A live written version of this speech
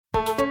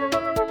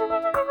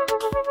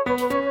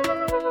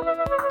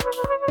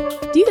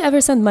you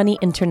ever send money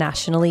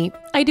internationally?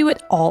 I do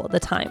it all the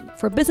time,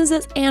 for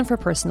businesses and for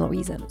personal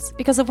reasons.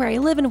 Because of where I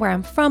live and where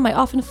I'm from, I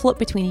often float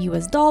between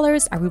US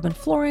dollars, Aruban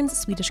florins,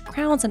 Swedish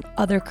crowns, and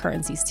other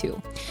currencies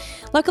too.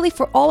 Luckily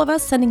for all of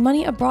us, sending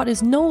money abroad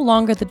is no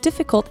longer the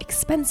difficult,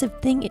 expensive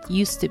thing it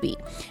used to be,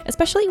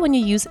 especially when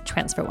you use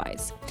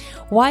TransferWise.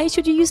 Why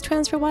should you use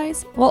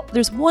TransferWise? Well,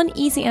 there's one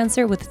easy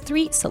answer with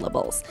 3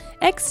 syllables: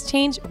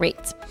 exchange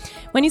rate.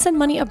 When you send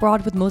money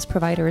abroad with most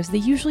providers, they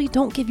usually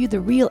don't give you the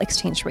real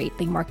exchange rate.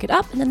 They mark it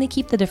up and then they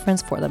keep the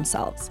difference for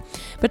themselves.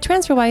 But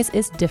TransferWise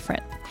is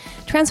different.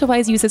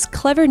 TransferWise uses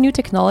clever new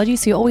technology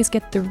so you always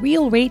get the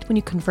real rate when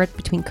you convert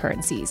between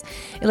currencies.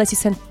 It lets you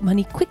send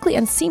money quickly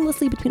and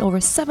seamlessly between over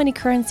 70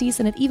 currencies,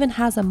 and it even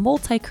has a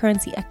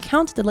multi-currency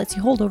account that lets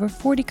you hold over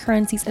 40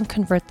 currencies and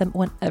convert them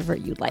whenever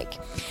you like.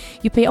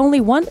 You pay only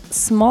one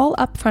small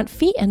upfront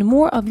fee and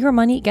more of your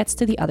money gets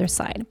to the other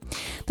side.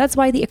 That's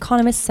why The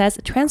Economist says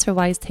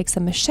TransferWise takes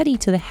a machete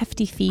to the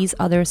hefty fees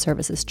other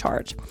services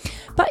charge.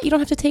 But you don't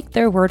have to take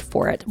their word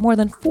for it. More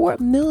than 4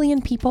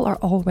 million people are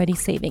already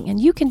saving, and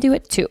you can do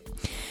it too.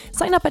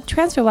 Sign up at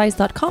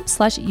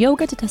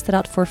transferwise.com/yoga to test it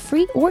out for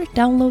free or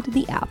download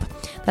the app.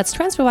 That's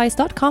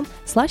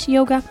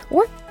transferwise.com/yoga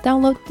or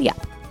download the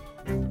app.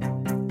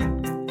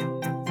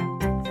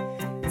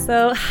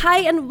 So, hi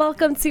and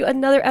welcome to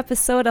another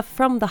episode of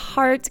From the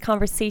Heart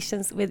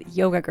Conversations with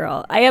Yoga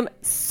Girl. I am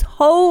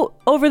so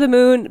over the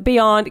moon,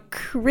 beyond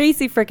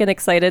crazy freaking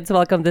excited to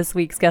welcome this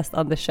week's guest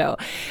on the show.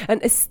 An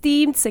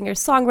esteemed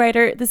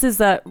singer-songwriter. This is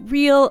a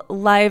real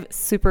live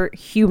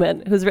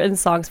superhuman who's written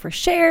songs for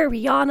Cher,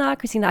 Rihanna,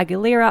 Christina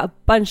Aguilera, a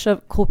bunch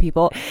of cool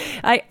people.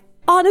 I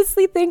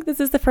honestly think this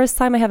is the first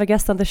time I have a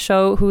guest on the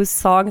show whose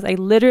songs I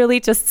literally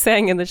just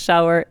sang in the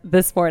shower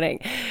this morning.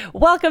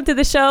 Welcome to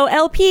the show,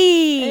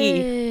 LP.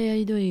 Hey, how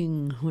you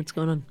doing? What's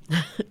going on?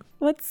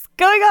 What's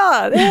going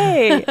on?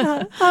 Hey,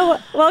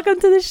 welcome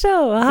to the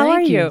show. How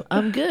are you?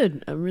 I'm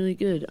good. I'm really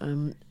good.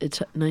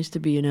 It's nice to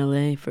be in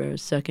LA for a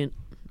second.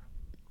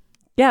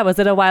 Yeah, was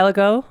it a while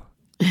ago?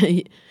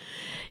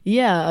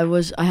 Yeah,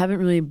 I haven't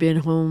really been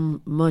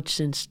home much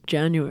since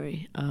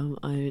January.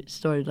 I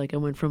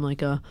went from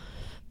like a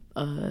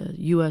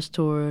U.S.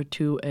 tour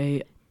to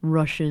a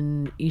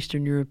Russian,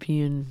 Eastern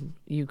European,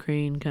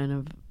 Ukraine kind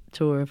of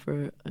tour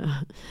for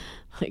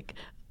like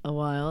a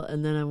while,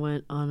 and then I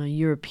went on a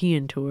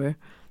European tour,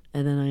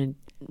 and then I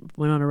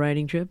went on a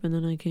writing trip, and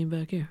then I came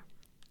back here,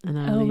 and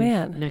I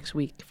leave next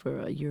week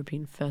for a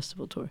European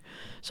festival tour.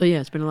 So yeah,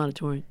 it's been a lot of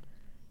touring.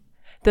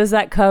 Does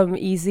that come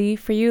easy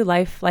for you?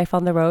 Life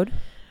on the road?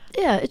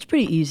 Yeah, it's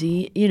pretty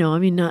easy. I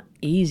mean, not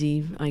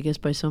easy, I guess,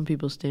 by some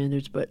people's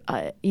standards, but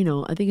I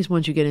think it's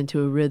once you get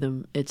into a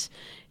rhythm, it's,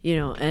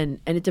 and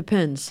it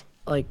depends.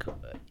 Like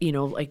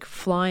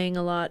flying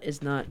a lot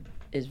is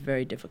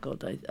very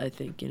difficult, I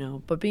think,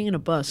 but being in a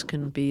bus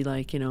can be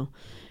like,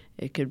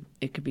 it could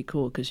be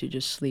cool because you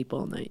just sleep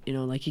all night,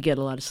 like you get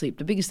a lot of sleep.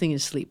 The biggest thing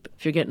is sleep.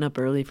 If you're getting up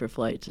early for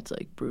flights, it's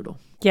like brutal.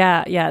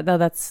 Yeah, no,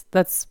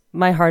 that's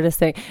my hardest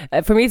thing.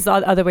 For me, it's the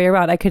other way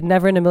around. I could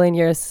never in a million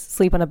years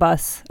sleep on a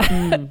bus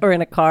or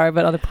in a car,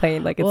 but on a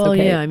plane, like it's okay. Well,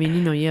 yeah, I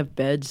mean, you have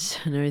beds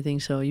and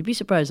everything, so you'd be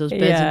surprised. Those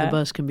beds in the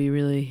bus can be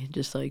really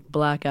just like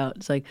blackout.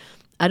 It's like,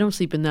 I don't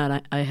sleep in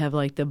that. I have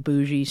like the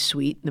bougie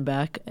suite in the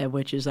back,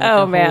 which is like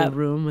a whole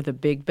room with a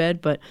big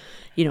bed. But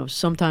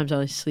sometimes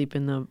I sleep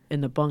in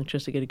the bunk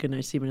just to get a good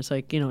night's sleep. And it's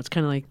like it's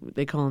kind of like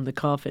they call them the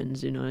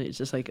coffins. It's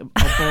just like a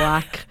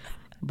black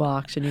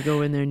box, and you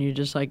go in there and you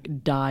just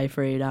like die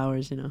for 8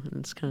 hours. And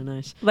it's kind of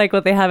nice. Like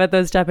what they have at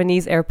those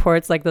Japanese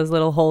airports, like those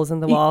little holes in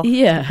the wall.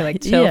 Yeah, to,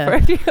 like chill for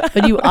a few hours.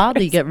 But you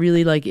oddly get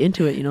really like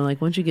into it.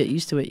 Like once you get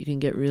used to it, you can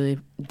get really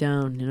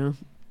down.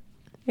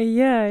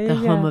 Yeah. The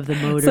hum of the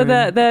motor. So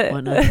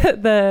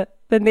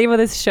the name of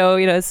this show,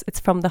 it's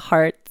From the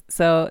Heart.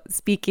 So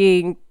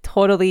speaking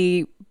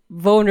totally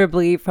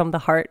vulnerably from the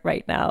heart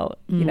right now,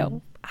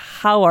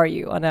 how are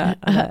you on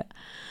a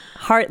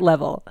heart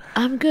level?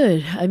 I'm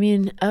good. I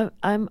mean,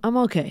 I'm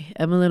okay.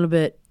 I'm a little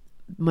bit.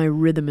 My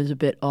rhythm is a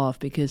bit off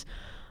because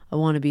I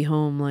want to be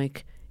home.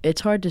 Like it's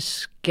hard to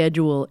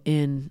schedule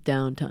in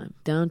downtime.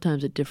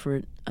 Downtime's a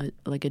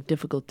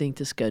difficult thing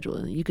to schedule.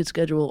 And you could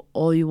schedule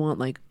all you want,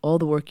 like all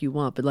the work you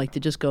want, but like to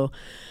just go,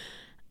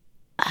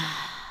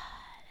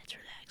 let's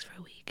relax for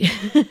a week.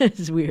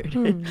 It's weird,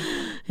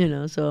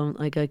 So I'm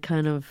like, I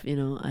kind of,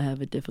 I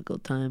have a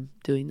difficult time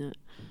doing that,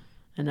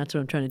 and that's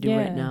what I'm trying to do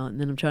right now. And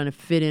then I'm trying to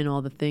fit in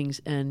all the things,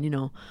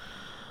 and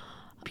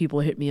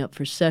people hit me up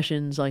for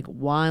sessions like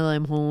while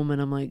I'm home,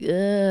 and I'm like,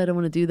 I don't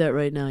want to do that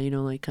right now,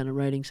 like kind of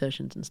writing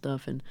sessions and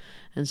stuff, and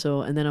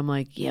then I'm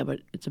like, yeah,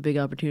 but it's a big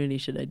opportunity,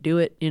 should I do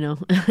it,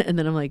 and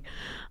then I'm like,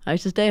 I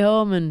should stay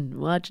home and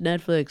watch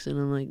Netflix, and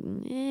I'm like,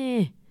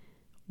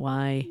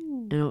 why?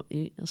 I'll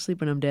sleep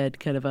when I'm dead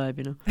kind of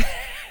vibe,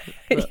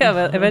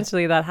 But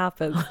eventually that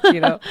happens,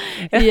 yeah,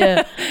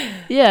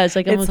 it's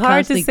like I'm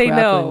hard to say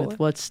no with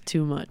what's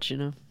too much,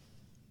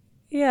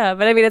 Yeah,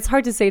 but I mean, it's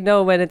hard to say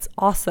no when it's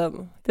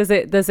awesome. Does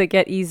it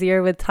get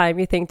easier with time,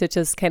 you think, to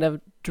just kind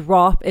of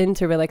drop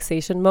into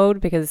relaxation mode?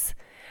 Because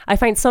I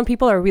find some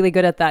people are really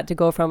good at that, to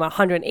go from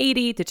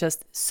 180 to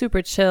just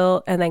super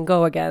chill and then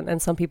go again.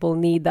 And some people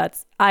need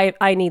that.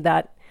 I need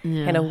that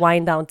kind of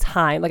wind down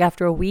time. Like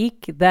after a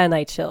week, then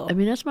I chill. I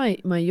mean, that's my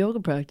yoga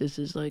practice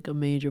is like a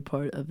major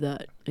part of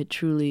that. It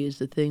truly is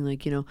the thing.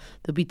 Like, you know,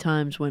 there'll be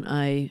times when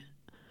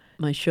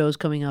my show's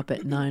coming up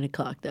at 9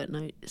 o'clock that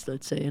night,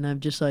 let's say, and I'm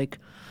just like,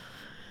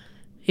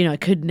 you know, I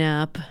could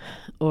nap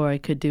or I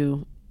could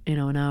do, you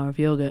know, an hour of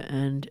yoga,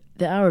 and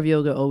the hour of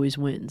yoga always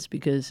wins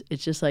because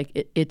it's just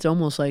like, it's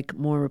almost like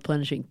more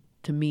replenishing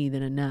to me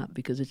than a nap,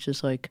 because it's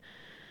just like,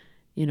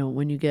 you know,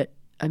 when you get,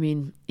 I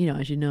mean, you know,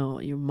 as you know,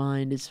 your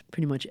mind is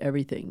pretty much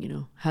everything, you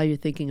know, how you're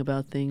thinking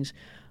about things,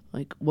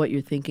 like what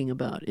you're thinking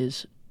about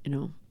is, you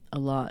know, a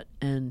lot.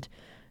 And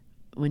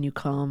when you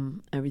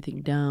calm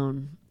everything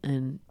down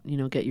and, you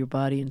know, get your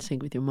body in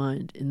sync with your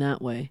mind in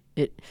that way,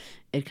 it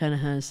kind of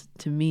has,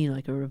 to me,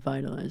 like a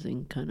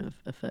revitalizing kind of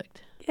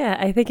effect. Yeah,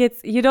 I think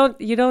it's, you don't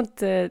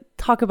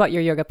talk about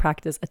your yoga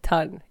practice a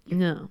ton.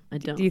 No, I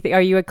don't. Do you think,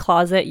 are you a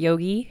closet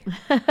yogi?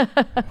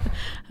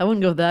 I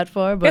wouldn't go that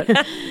far, but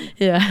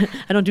yeah,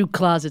 I don't do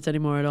closets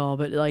anymore at all.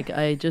 But like,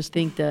 I just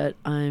think that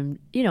I'm,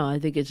 you know, I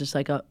think it's just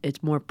like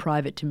it's more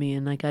private to me,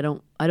 and like I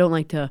don't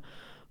like to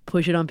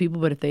push it on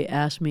people. But if they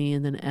ask me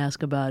and then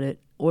ask about it,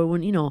 or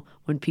when, you know,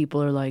 when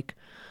people are like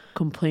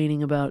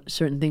complaining about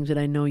certain things that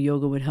I know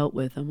yoga would help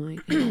with, I'm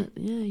like, yeah,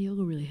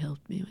 yoga really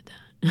helped me with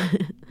that.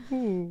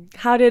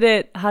 How did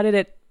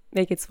it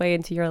make its way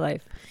into your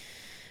life?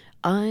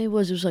 It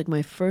was like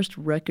my first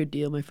record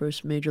deal, my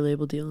first major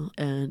label deal,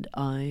 and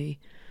I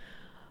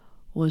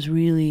was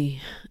really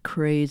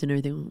crazed and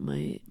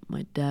everything.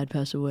 My dad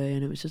passed away,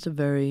 and it was just a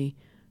very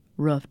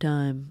rough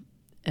time,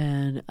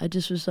 and I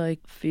just was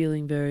like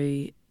feeling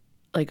very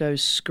like I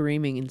was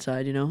screaming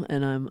inside, you know.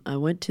 And I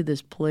went to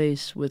this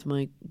place with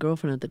my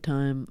girlfriend at the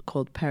time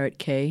called Parrot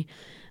Cay.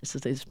 It's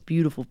this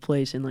beautiful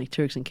place in like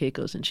Turks and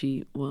Caicos, and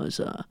she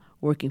was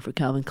working for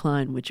Calvin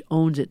Klein, which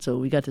owns it. So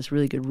we got this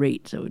really good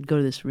rate. So we'd go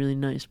to this really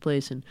nice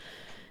place, and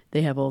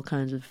they have all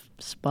kinds of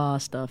spa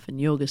stuff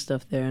and yoga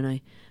stuff there.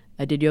 And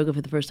I did yoga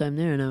for the first time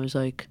there, and I was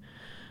like,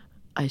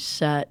 I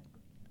sat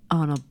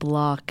on a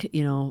block,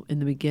 you know, in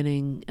the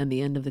beginning and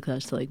the end of the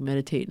class to like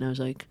meditate, and I was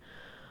like,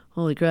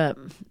 holy crap,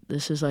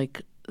 this is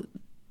like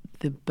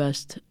the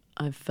best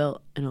I've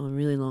felt in a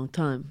really long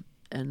time.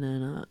 And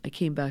then I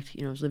came back to,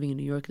 you know, I was living in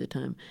New York at the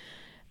time,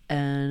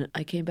 and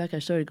I came back, I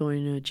started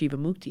going to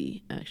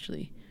Jivamukti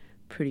actually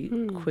pretty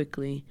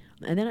quickly.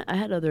 And then I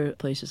had other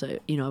places I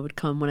would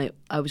come when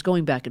I was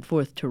going back and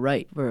forth to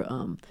write for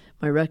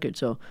my record.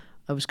 So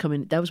I was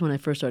coming, that was when I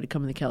first started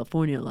coming to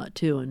California a lot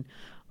too. And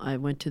I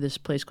went to this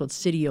place called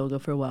City Yoga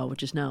for a while,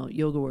 which is now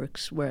Yoga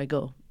Works, where I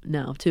go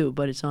now too,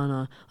 but it's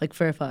on like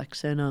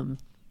Fairfax and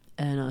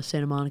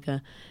Santa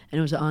Monica, and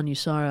it was an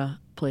Anusara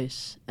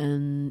place.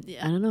 And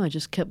I don't know, I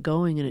just kept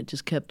going, and it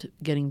just kept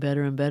getting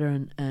better and better,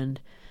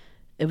 and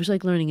it was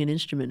like learning an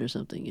instrument or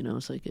something, you know.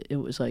 It's like it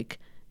was like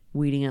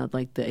weeding out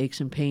like the aches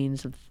and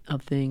pains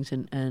of things,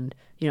 and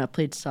you know, I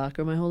played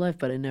soccer my whole life,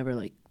 but I never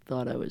like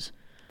thought I was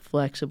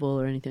flexible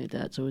or anything like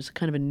that. So it was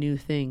kind of a new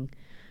thing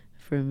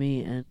for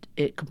me, and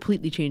it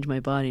completely changed my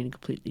body and it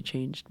completely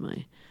changed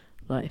my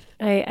life.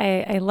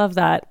 I love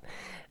that.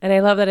 And I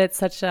love that it's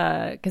such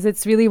a, because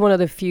it's really one of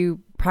the few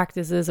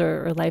practices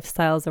or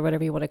lifestyles or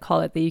whatever you want to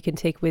call it that you can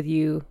take with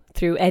you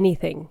through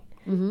anything.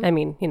 Mm-hmm. I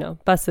mean, you know,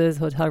 buses,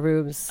 hotel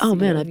rooms. Oh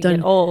man, I've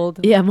done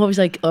old. Yeah, I'm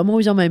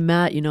always on my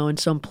mat, you know, in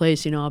some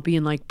place, you know, I'll be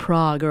in like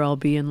Prague, or I'll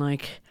be in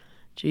like,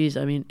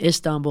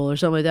 Istanbul or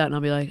something like that. And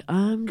I'll be like,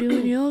 I'm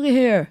doing yoga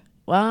here.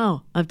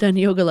 Wow. I've done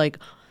yoga like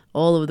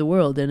all over the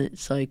world, and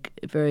it's like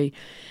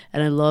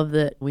and I love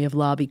that we have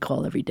lobby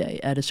call every day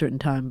at a certain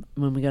time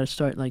when we got to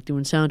start like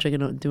doing sound check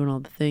and doing all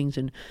the things.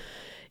 And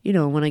you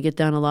know, when I get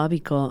down a lobby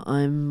call,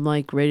 I'm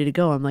like ready to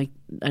go. I'm like,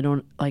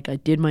 I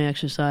did my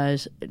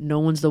exercise. No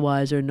one's the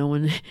wiser. No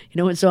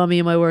one saw me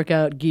in my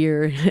workout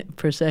gear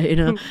per se, you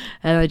know.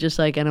 And I just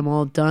like, and I'm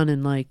all done,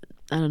 and like,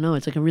 I don't know,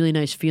 it's like a really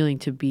nice feeling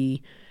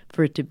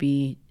for it to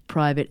be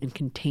private and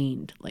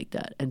contained like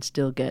that, and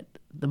still get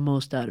the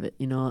most out of it.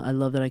 You know, I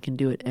love that I can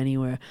do it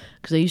anywhere,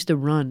 because I used to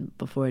run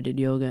before I did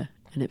yoga,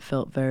 and it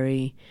felt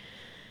very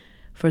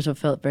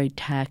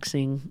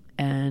taxing,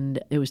 and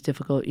it was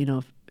difficult, you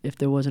know, if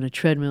there wasn't a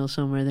treadmill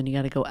somewhere, then you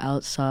got to go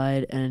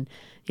outside, and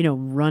you know,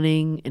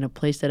 running in a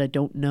place that I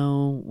don't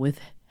know with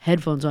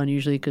headphones on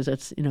usually, because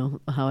that's, you know,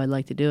 how I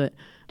like to do it,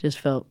 just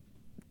felt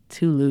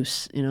too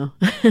loose, you know.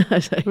 I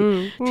was like,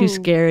 too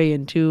scary,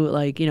 and too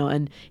like, you know,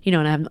 and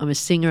I'm a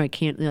singer. I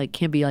can't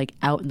be like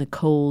out in the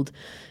cold,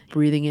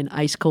 breathing in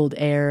ice cold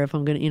air if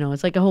I'm gonna, you know,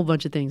 it's like a whole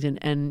bunch of things,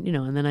 and you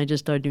know, and then I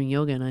just started doing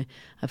yoga, and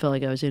I felt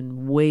like I was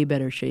in way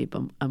better shape.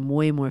 I'm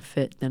way more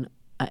fit than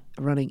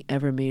running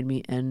ever made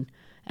me, and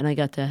I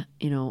got to,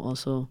 you know,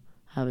 also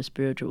have a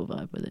spiritual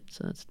vibe with it,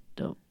 so that's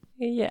dope.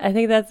 Yeah, I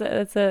think that's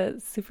a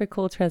super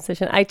cool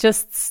transition. I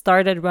just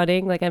started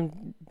running, like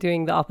I'm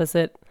doing the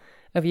opposite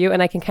of you,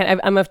 and I can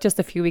I'm just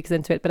a few weeks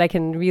into it, but I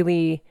can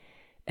really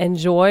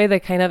enjoy the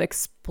kind of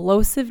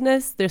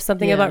explosiveness. There's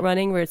something about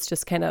running where it's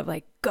just kind of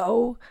like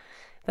go,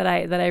 that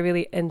I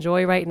really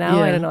enjoy right now.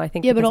 Yeah. I don't know. I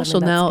think Yeah, but because I'm also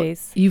in that now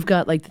space. you've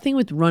got like the thing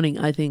with running,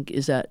 I think,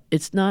 is that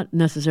it's not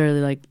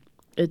necessarily like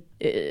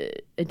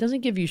it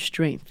doesn't give you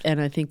strength,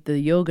 and I think the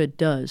yoga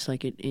does.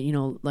 Like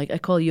like I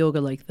call yoga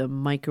like the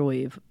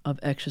microwave of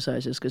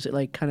exercises, because it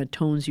like kind of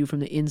tones you from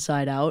the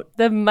inside out.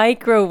 The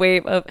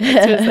microwave of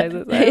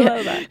exercises. I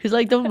love that. Because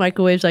like the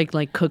microwaves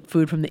like cook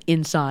food from the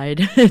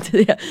inside,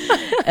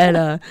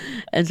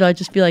 and so I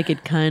just feel like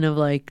it kind of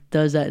like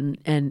does that.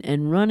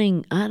 And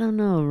running, I don't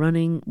know,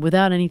 running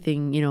without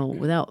anything,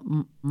 without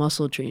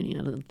muscle training,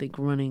 I don't think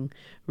running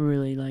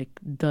really like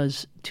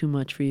does too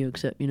much for you,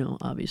 except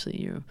obviously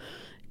you're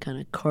kind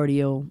of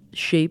cardio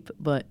shape,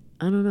 but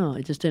I don't know,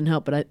 it just didn't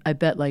help. But I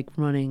bet like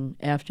running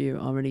after you're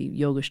already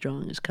yoga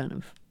strong is kind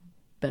of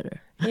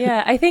better.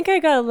 Yeah, I think I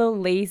got a little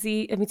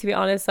lazy. I mean, to be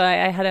honest, so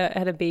I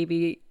had a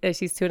baby.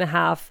 She's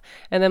 2.5,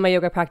 and then my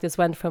yoga practice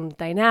went from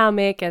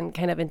dynamic and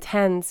kind of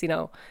intense,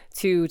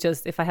 to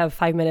just if I have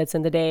 5 minutes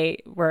in the day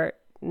where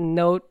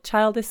no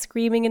child is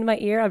screaming in my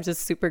ear, I'm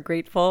just super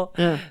grateful.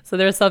 Yeah. So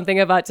there's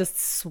something about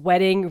just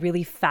sweating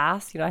really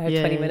fast. I have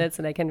 20 Yeah. minutes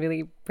and I can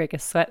really break a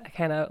sweat. I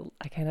kind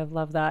of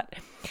love that.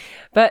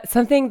 But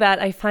something that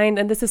I find,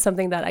 and this is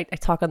something that I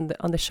talk on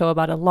the show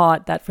about a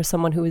lot, that for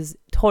someone who is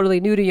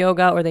totally new to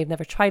yoga or they've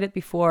never tried it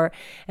before,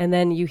 and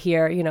then you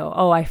hear,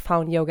 oh, I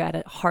found yoga at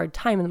a hard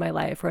time in my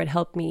life, or it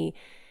helped me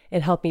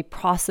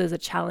process a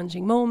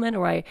challenging moment,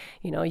 or I,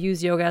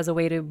 use yoga as a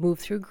way to move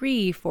through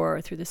grief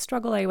or through the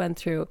struggle I went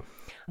through.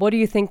 What do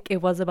you think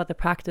it was about the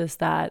practice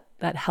that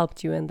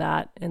helped you in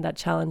that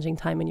challenging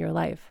time in your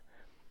life?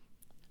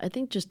 I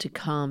think just to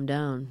calm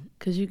down,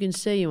 because you can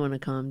say you want to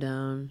calm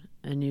down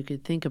and you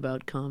could think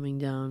about calming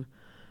down,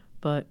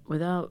 but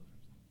without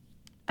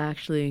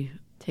actually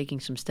taking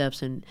some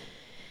steps and,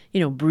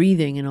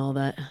 breathing and all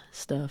that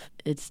stuff,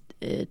 it's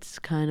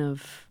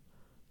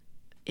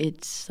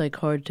like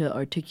hard to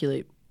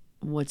articulate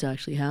what's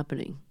actually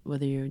happening,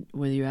 whether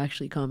you're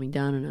actually calming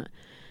down or not.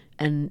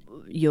 And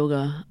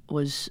yoga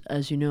was,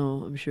 as you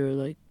know, I'm sure,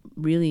 like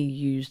really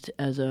used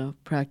as a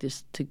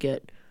practice to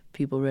get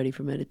people ready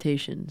for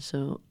meditation.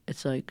 So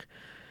it's like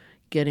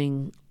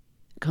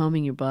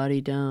calming your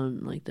body down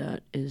like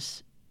that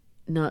is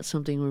not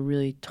something we're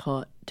really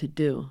taught to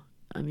do.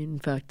 I mean, in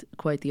fact,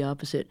 quite the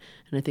opposite.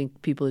 And I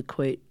think people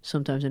equate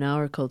sometimes in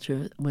our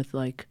culture with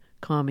like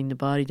calming the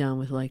body down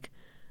with like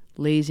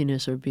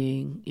laziness or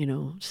being,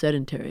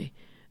 sedentary.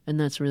 And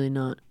that's really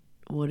not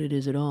what it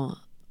is at all.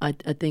 I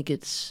think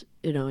it's,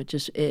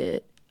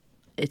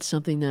 it's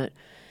something that,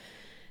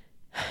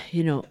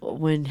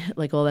 when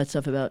like all that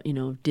stuff about,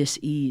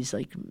 dis-ease,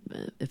 like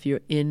if you're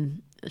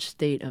in a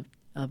state of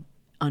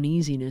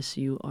uneasiness,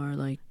 you are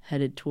like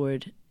headed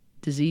toward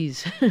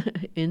disease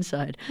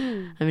inside.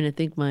 I mean, I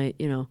think I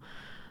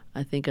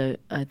think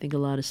a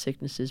lot of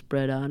sickness is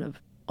bred out of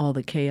all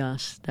the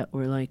chaos that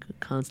we're like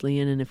constantly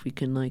in. And if we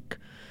can like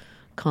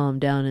calm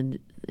down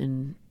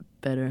and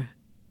better,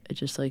 it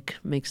just like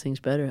makes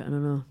things better. I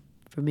don't know,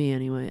 for me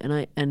anyway.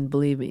 And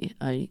believe me,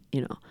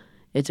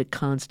 it's a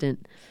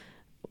constant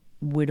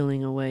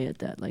whittling away at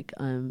that. Like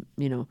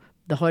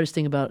the hardest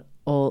thing about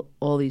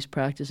all these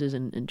practices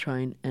and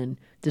trying and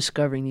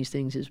discovering these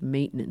things is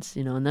maintenance,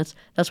 and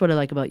that's what I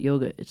like about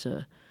yoga. It's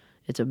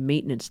a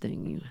maintenance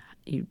thing.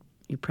 You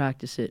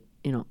practice it,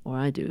 or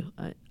I do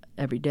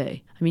every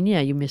day. I mean,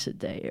 yeah, you miss a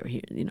day or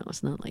here,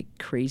 it's not like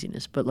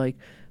craziness, but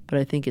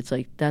I think it's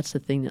like that's the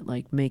thing that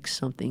like makes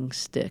something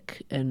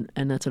stick, and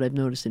that's what I've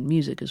noticed in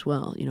music as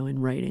well. In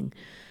writing,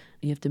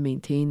 you have to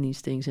maintain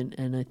these things,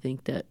 and I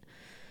think that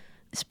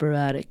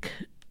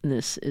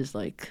sporadicness is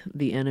like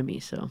the enemy.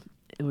 So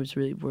it was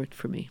really worked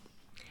for me.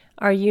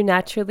 Are you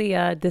naturally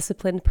a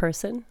disciplined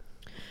person?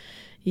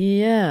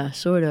 Yeah,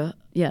 sort of.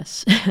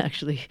 Yes,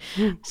 actually.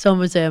 Some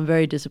would say I'm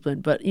very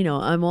disciplined, but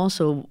I'm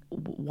also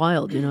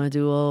wild. I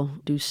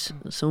do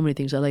so many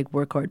things. I like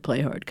work hard,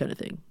 play hard kind of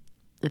thing.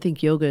 I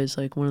think yoga is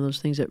like one of those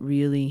things that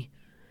really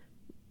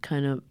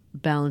kind of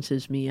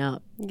balances me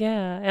out.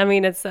 Yeah, I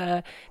mean, it's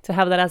to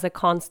have that as a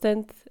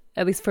constant.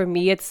 At least for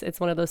me, it's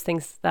one of those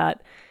things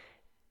that,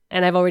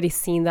 and I've already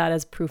seen that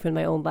as proof in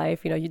my own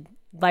life.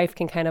 Life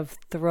can kind of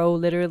throw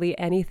literally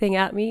anything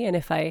at me, and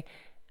if I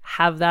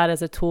have that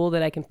as a tool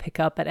that I can pick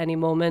up at any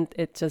moment,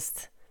 it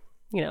just,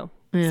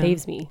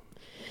 saves me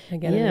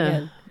again and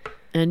again.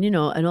 And,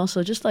 and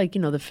also just like, the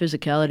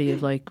physicality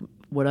of like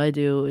what I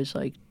do is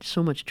like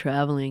so much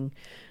traveling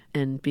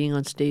and being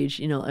on stage.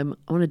 I'm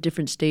on a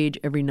different stage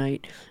every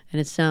night,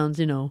 and it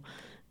sounds, I don't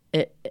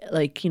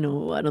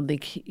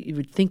think you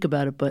would think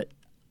about it, but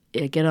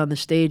I get on the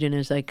stage and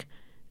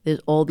there's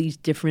all these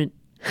different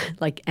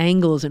like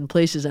angles and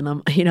places, and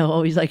I'm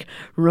always like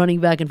running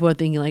back and forth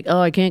thinking like,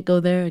 oh, I can't go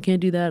there, I can't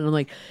do that, and I'm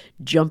like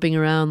jumping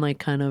around like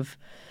kind of,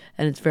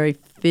 and it's very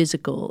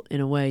physical in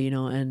a way,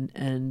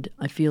 and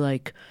I feel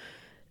like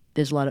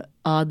there's a lot of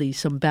oddly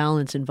some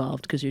balance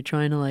involved because you're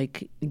trying to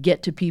like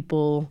get to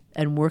people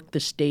and work the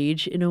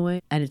stage in a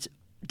way, and it's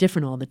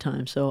different all the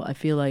time. So I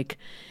feel like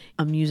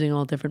I'm using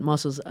all different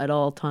muscles at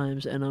all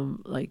times, and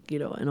I'm like,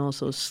 and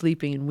also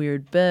sleeping in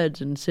weird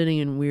beds and sitting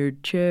in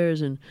weird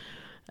chairs, and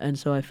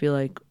so I feel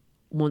like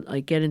I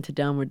get into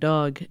downward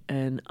dog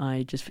and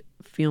I just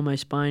feel my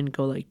spine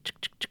go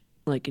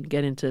like and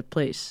get into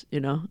place,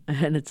 and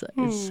it's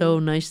so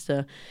nice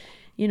to,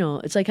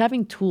 it's like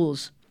having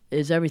tools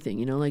is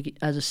everything, like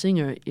as a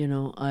singer,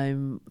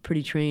 I'm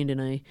pretty trained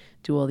and I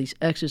do all these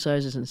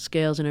exercises and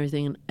scales and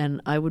everything, and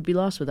I would be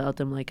lost without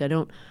them. Like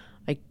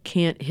I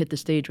can't hit the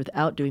stage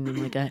without doing them.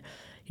 Like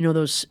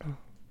those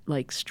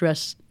like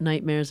stress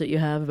nightmares that you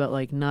have about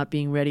like not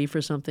being ready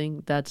for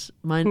something. That's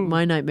my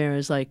nightmare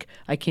is like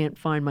I can't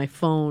find my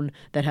phone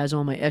that has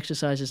all my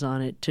exercises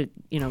on it to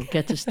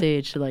get to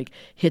stage to like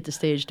hit the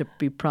stage to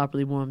be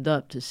properly warmed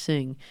up to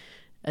sing.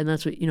 And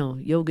that's what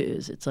yoga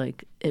is. It's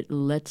like it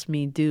lets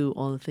me do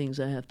all the things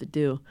I have to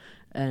do,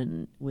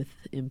 and with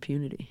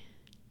impunity.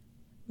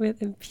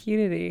 With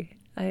impunity.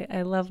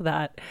 I love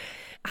that.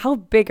 How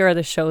big are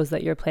the shows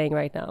that you're playing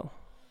right now?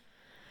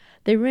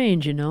 They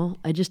range,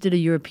 I just did a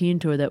European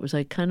tour that was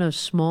like kind of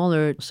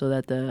smaller so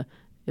that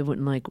it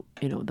wouldn't like,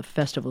 the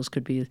festivals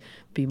could be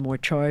more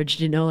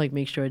charged, like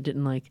make sure I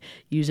didn't like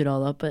use it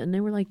all up. And they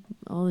were like,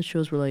 all the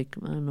shows were like,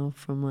 I don't know,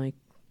 from like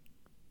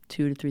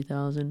 2,000 to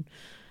 3,000.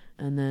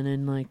 And then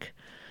in like,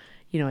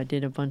 I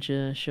did a bunch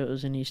of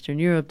shows in Eastern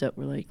Europe that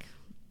were like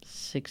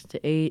 6,000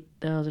 to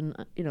 8,000.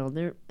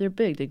 They're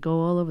big. They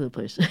go all over the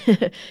place.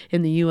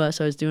 In the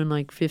U.S., I was doing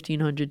like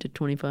 1,500 to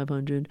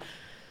 2,500.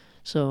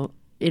 So,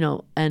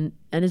 and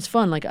it's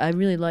fun. Like I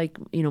really like,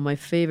 my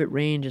favorite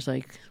range is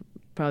like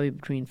probably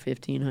between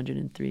 1,500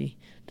 and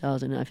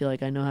 3,000. I feel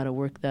like I know how to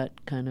work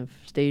that kind of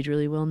stage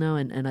really well now,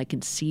 and I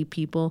can see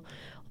people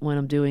when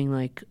I'm doing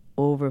like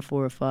over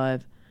 4 or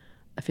 5.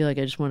 I feel like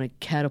I just want to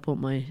catapult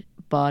my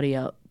body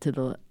out to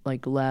the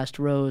like last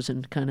rows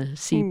and kind of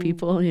see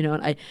people, and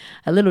I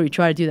literally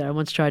tried to do that. I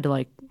once tried to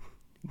like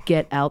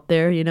get out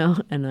there,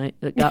 and I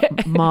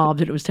got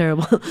mobbed and it was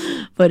terrible.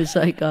 But it's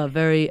like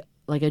very,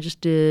 like I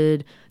just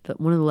did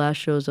one of the last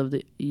shows of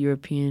the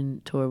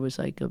European tour was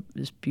like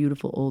this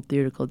beautiful old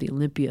theater called the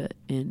Olympia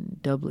in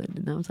Dublin,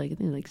 and that was like I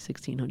think like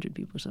 1,600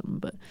 people or something.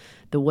 But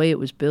the way it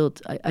was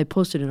built, I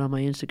posted it on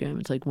my Instagram.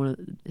 It's like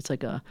it's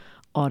like a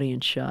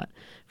audience shot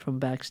from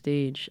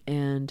backstage,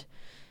 and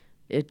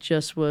it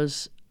just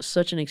was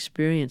such an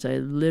experience. I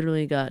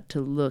literally got to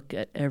look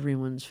at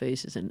everyone's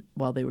faces, and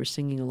while they were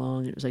singing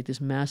along, it was like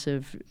this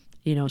massive,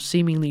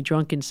 seemingly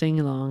drunken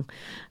sing-along,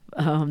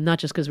 not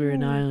just because we were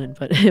in Ireland,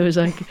 but it was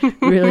like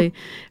really,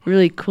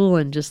 really cool,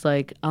 and just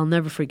like, I'll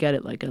never forget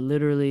it. Like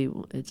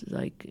it's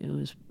like, it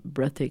was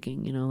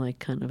breathtaking, like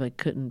kind of, I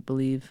couldn't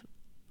believe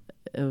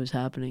it was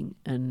happening,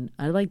 and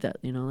I like that,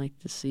 like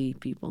to see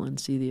people and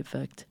see the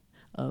effect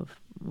of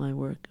my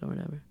work or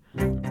whatever.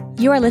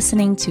 You are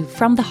listening to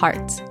From the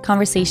Heart,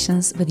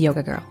 Conversations with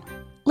Yoga Girl.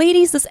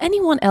 Ladies, does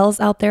anyone else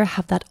out there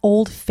have that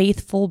old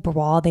faithful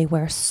bra they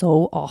wear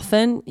so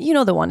often? You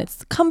know the one,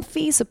 it's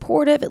comfy,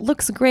 supportive, it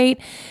looks great.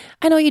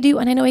 I know you do,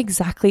 and I know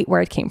exactly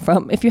where it came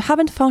from. If you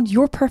haven't found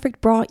your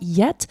perfect bra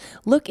yet,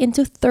 look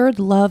into Third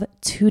Love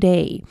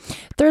today.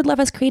 Third Love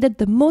has created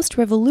the most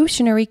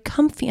revolutionary,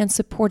 comfy, and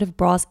supportive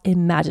bras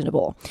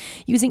imaginable.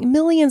 Using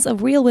millions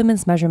of real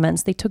women's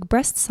measurements, they took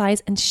breast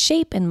size and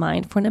shape in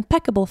mind for an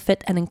impeccable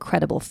fit and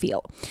incredible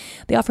feel.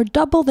 They offer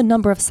double the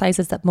number of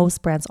sizes that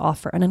most brands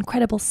offer, an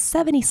incredible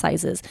 70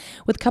 sizes,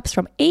 with cups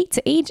from 8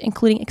 to age,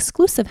 including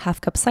exclusive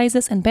half-cup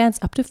sizes and bands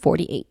up to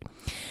 48.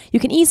 You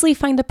can easily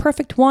find the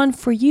perfect one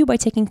for you by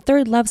taking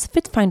Third Love's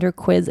Fit Finder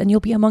quiz, and you'll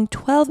be among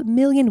 12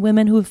 million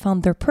women who have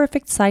found their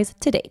perfect size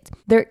to date.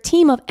 Their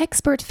team of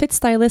expert fit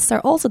stylists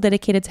are also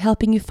dedicated to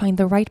helping you find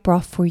the right bra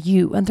for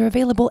you, and they're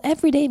available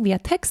every day via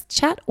text,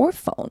 chat, or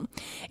phone.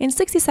 In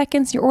 60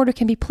 seconds, your order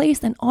can be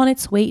placed and on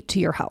its way to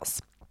your house.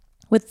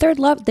 With Third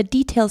Love, the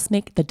details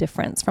make the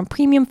difference, from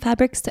premium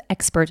fabrics to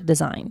expert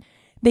design.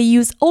 They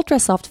use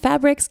ultra-soft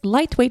fabrics,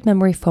 lightweight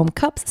memory foam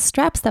cups,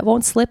 straps that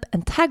won't slip,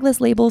 and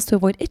tagless labels to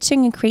avoid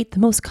itching and create the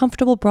most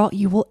comfortable bra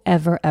you will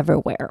ever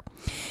wear.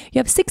 You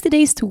have 60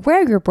 days to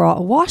wear your bra,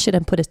 wash it,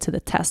 and put it to the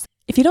test.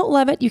 If you don't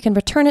love it, you can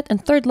return it,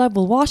 and Third Love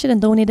will wash it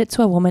and donate it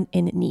to a woman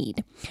in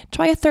need.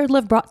 Try a Third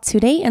Love bra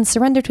today and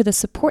surrender to the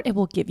support it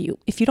will give you.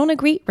 If you don't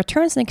agree,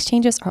 returns and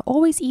exchanges are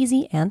always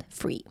easy and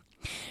free.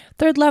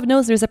 Third Love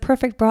knows there's a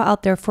perfect bra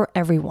out there for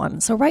everyone.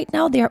 So right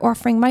now they are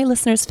offering my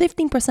listeners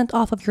 15%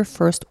 off of your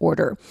first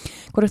order.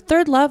 Go to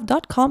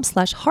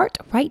thirdlove.com/heart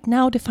right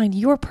now to find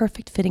your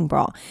perfect fitting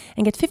bra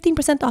and get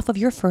 15% off of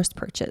your first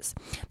purchase.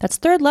 That's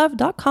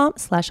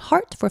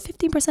thirdlove.com/heart for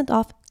 15%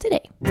 off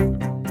today.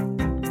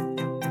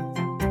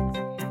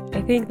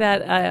 I think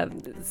that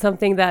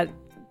something that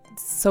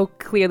so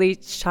clearly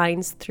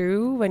shines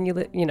through when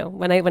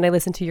when I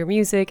listen to your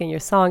music and your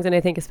songs, and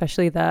I think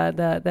especially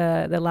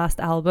the last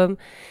album,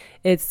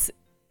 it's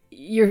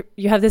you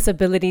have this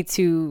ability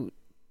to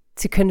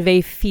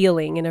convey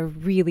feeling in a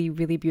really,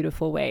 really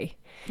beautiful way.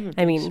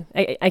 I mean,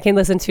 I can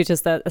listen to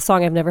just a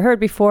song I've never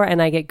heard before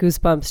and I get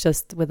goosebumps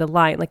just with a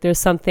line. Like there's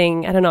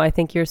something, I don't know, I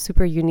think you're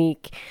super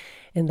unique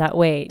in that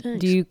way.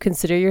 Thanks. Do you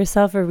consider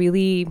yourself a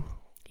really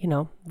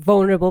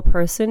vulnerable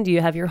person? Do you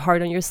have your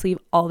heart on your sleeve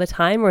all the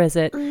time, or is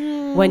it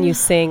when you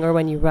sing or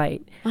when you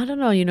write? I don't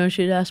know. You know,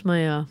 she'd ask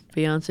my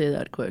fiance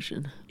that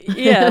question.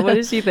 Yeah, what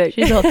does she think?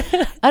 She's all,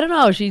 I don't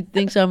know. She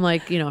thinks I'm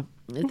like, you know,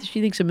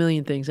 she thinks a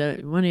million things. Why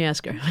don't you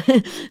ask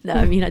her? No,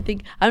 I mean, I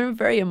think I'm a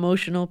very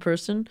emotional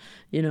person,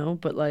 you know,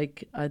 but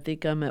like, I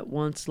think I'm at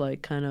once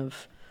like kind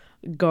of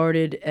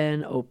guarded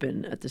and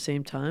open at the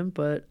same time.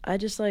 But I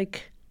just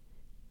like,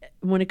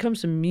 when it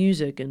comes to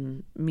music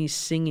and me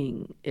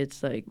singing,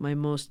 it's like my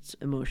most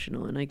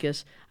emotional and I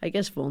guess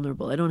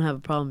vulnerable. I don't have a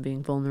problem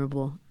being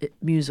vulnerable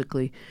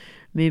musically.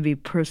 Maybe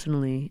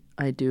personally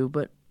I do,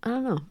 but I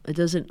don't know. It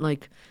doesn't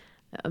like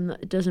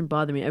it doesn't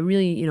bother me. I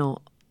really, you know,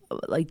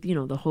 like, you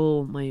know, the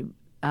whole my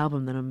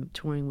album that I'm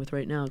touring with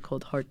right now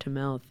called Heart to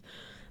Mouth.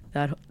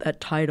 That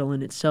title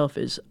in itself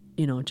is,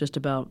 you know, just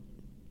about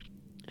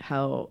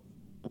how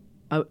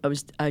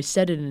I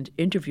said it in an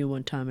interview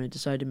one time, and I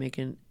decided to make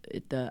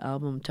the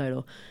album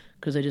title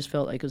because I just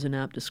felt like it was an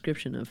apt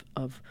description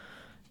of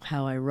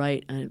how I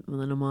write. And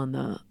when I'm on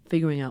the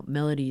figuring out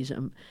melodies,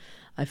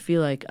 I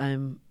feel like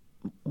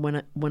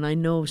when I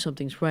know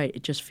something's right,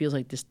 it just feels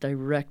like this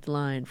direct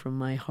line from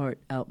my heart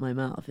out my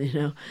mouth, you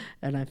know.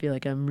 And I feel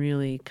like I'm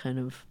really kind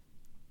of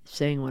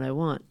saying what I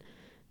want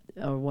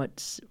or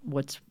what's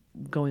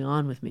going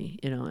on with me,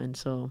 you know. And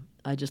so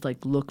I just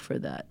like look for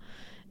that.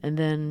 And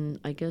then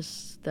I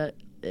guess that,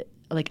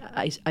 like,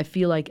 I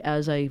feel like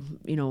as I,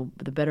 you know,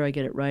 the better I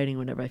get at writing,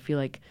 whatever, I feel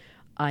like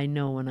I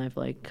know when I've,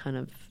 like, kind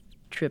of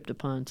tripped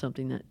upon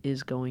something that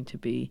is going to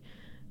be,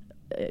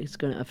 it's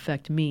going to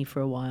affect me for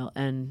a while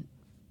and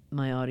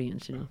my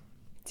audience, you know.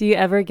 Do you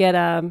ever get,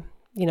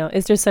 you know,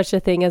 is there such a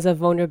thing as a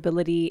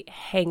vulnerability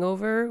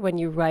hangover when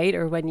you write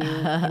or when you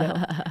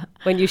know,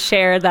 when you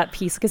share that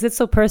piece? Because it's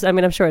so personal. I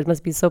mean, I'm sure it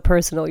must be so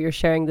personal. You're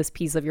sharing this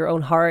piece of your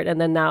own heart, and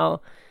then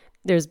now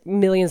there's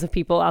millions of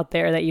people out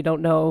there that you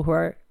don't know who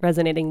are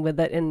resonating with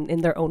it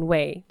in their own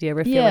way. Do you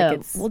ever feel like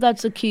it's... Well,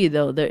 that's the key,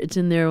 though. It's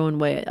in their own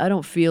way. I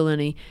don't feel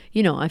any,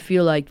 you know, I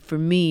feel like for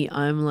me,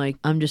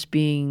 I'm just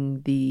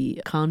being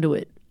the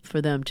conduit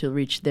for them to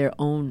reach their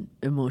own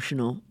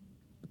emotional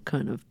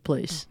kind of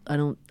place. I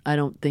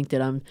don't think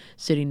that I'm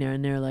sitting there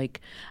and they're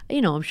like, you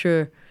know, I'm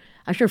sure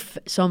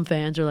some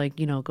fans are like,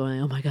 you know,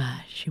 going, oh my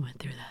gosh, she went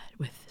through that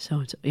with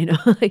so-and-so, you know,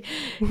 like,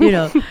 you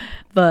know,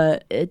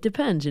 but it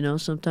depends, you know.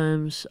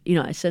 Sometimes, you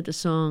know, I sent a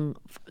song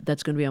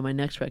that's going to be on my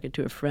next record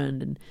to a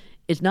friend, and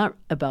it's not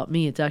about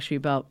me. It's actually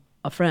about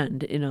a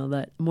friend, you know,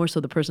 that more so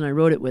the person I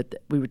wrote it with,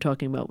 we were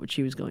talking about what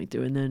she was going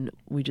through. And then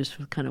we just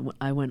kind of,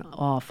 I went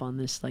off on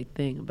this like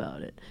thing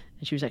about it.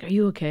 And she was like, are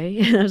you okay?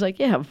 And I was like,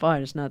 yeah, I'm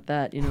fine. It's not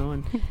that, you know,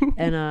 and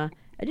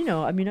you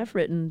know, I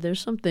mean,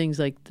 there's some things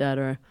like that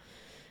are,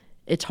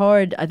 it's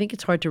hard. I think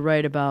it's hard to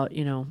write about,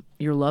 you know,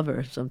 your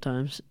lover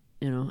sometimes,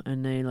 you know,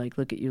 and they like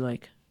look at you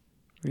like,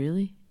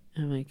 really?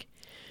 And I'm like,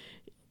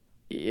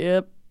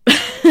 yep.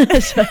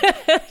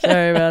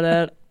 Sorry about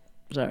that.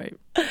 Sorry.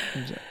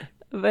 I'm sorry.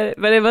 But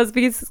it must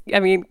be, I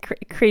mean,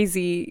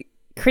 crazy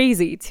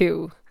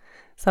too,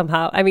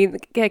 somehow. I mean,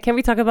 can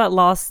we talk about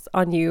Lost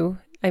on You?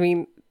 I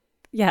mean,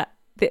 yeah,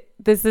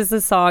 this is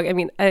a song. I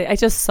mean, I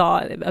just saw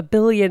it, 1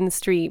 billion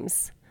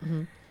streams.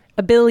 Mm-hmm.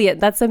 1 billion.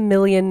 That's a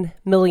million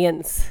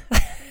millions.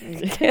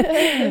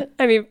 I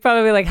mean,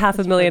 probably like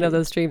 500,000 of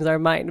those streams are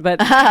mine.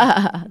 But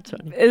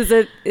is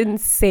it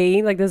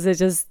insane? Like, does it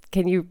just,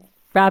 can you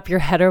wrap your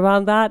head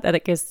around that? And I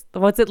guess,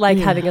 what's it like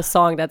having a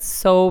song that's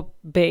so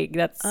big,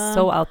 that's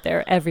so out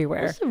there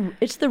everywhere?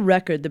 It's the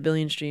record, the 1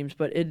 billion streams,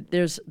 but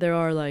there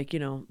are like, you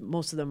know,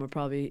 most of them are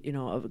probably, you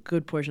know, a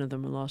good portion of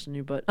them are lost in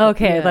you. But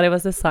okay, I thought it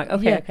was this song.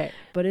 Okay.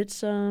 But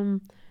it's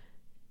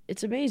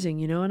amazing,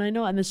 you know, and I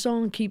know, and the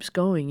song keeps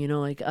going, you know,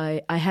 like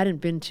I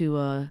hadn't been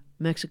to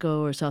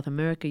Mexico or South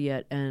America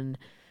yet, and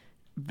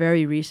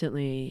very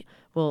recently,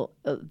 well,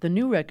 the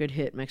new record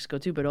hit Mexico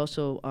too, but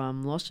also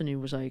Lost in You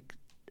was like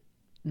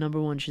 #1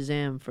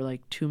 Shazam for like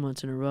 2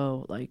 months in a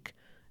row, like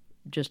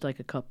just like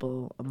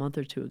a month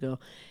or two ago.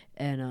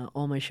 And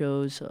all my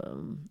shows,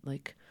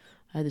 like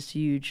I had this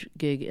huge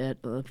gig at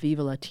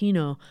Viva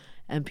Latino,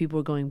 and people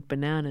were going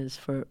bananas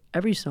for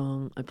every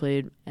song I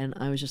played. And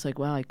I was just like,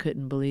 wow, I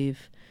couldn't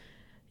believe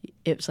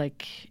it was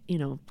like, you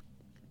know,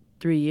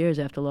 3 years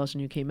after Lost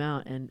in You came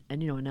out, and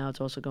you know, now it's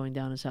also going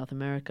down in South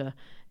America.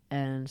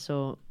 And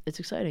so it's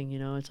exciting, you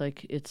know. It's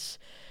like,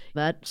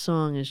 that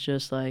song is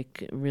just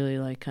like really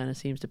like kind of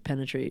seems to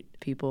penetrate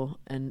people,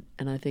 and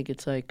I think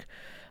it's like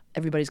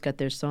everybody's got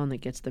their song that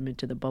gets them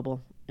into the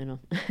bubble, you know.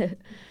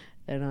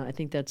 And I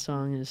think that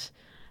song is,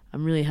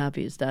 I'm really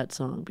happy it's that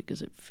song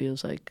because it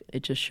feels like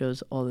it just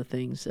shows all the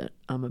things that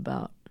I'm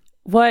about.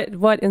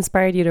 What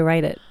inspired you to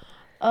write it?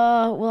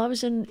 Well, I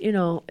was in, you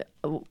know,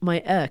 my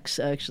ex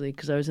actually,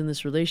 because I was in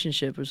this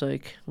relationship. It was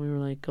like we were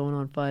like going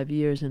on 5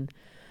 years, and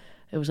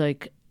it was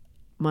like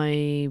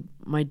my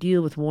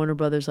deal with Warner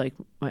Brothers, like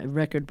my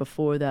record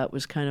before that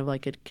was kind of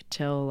like, it could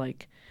tell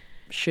like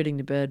shitting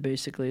the bed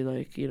basically,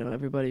 like, you know,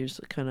 everybody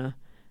was kind of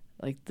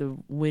like the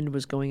wind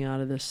was going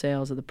out of the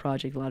sails of the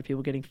project, a lot of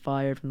people getting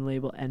fired from the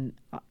label, and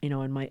you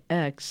know, and my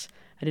ex,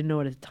 I didn't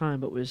know it at the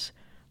time, but was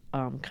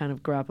kind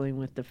of grappling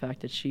with the fact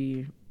that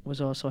she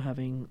was also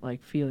having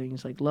like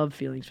feelings, like love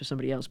feelings for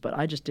somebody else, but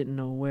I just didn't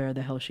know where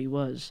the hell she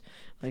was.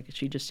 Like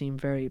she just seemed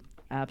very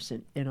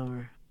absent in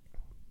our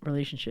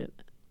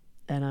relationship.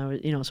 And I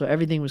was, so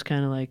everything was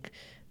kind of like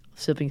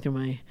slipping through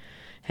my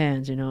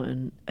hands,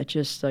 and it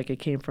just like it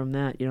came from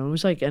that, it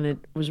was like, and it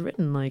was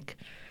written like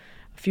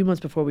a few months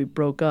before we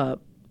broke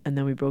up, and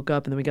then we broke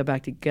up, and then we got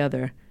back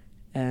together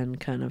and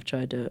kind of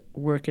tried to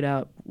work it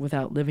out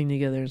without living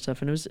together and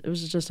stuff. And it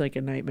was just like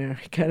a nightmare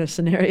kind of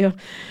scenario.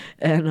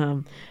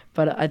 And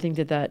but I think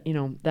that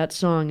that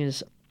song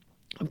is,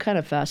 I'm kind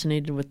of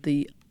fascinated with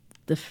the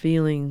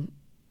feeling,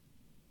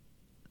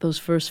 those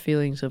first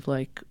feelings of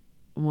like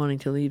wanting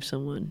to leave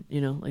someone,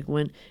 like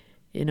when,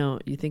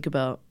 you think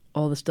about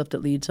all the stuff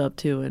that leads up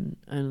to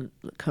and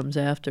comes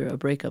after a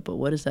breakup. But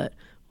what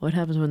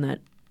happens when that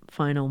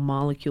final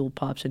molecule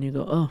pops and you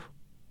go, oh,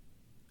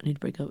 I need to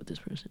break up with this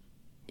person?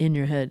 In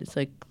your head, it's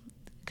like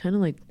kind of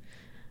like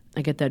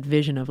I get that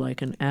vision of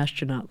like an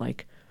astronaut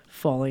like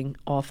falling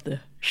off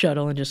the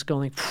shuttle and just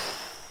going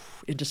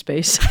into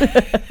space.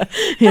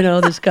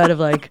 This kind of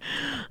like,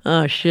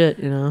 oh shit,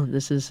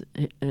 this is,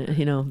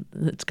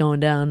 it's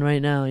going down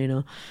right now,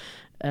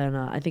 and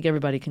I think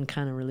everybody can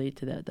kind of relate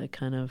to that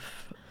kind of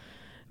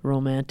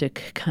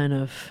romantic kind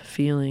of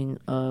feeling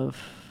of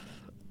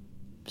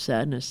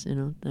sadness,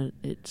 that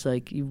it's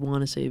like you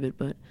want to save it,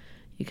 but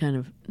you kind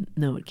of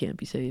know it can't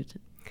be saved.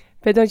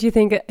 But don't you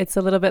think it's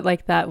a little bit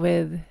like that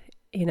with,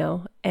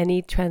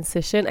 any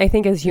transition? I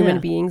think as human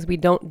beings, we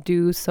don't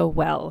do so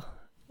well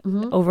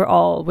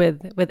overall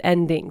with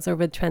endings or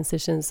with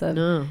transitions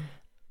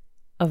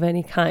of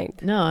any kind.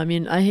 No, I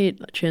mean, I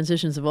hate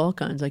transitions of all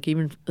kinds. Like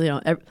even,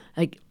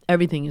 like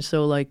everything is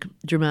so like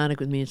dramatic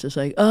with me. It's just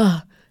like,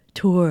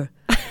 tour.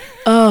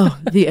 Oh,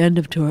 the end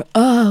of tour.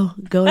 Oh,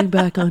 going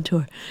back on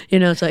tour.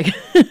 It's like,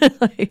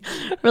 like,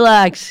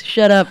 relax,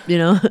 shut up,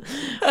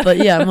 But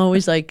yeah, I'm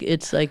always like,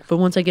 it's like, but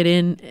once I get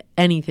in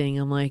anything,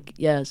 I'm like,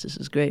 yes, this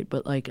is great.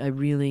 But like,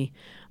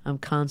 I'm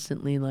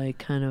constantly like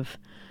kind of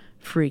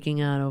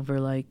freaking out over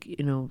like,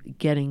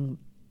 getting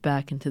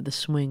back into the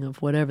swing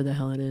of whatever the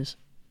hell it is.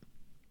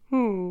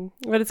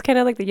 But it's kind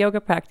of like the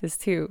yoga practice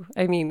too.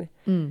 I mean,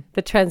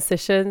 the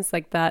transitions,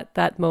 like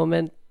that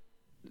moment,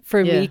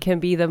 for me can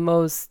be the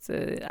most,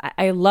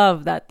 I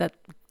love that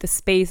the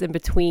space in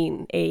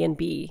between A and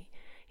B,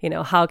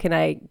 how can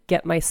I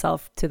get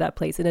myself to that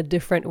place in a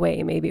different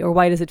way maybe, or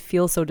why does it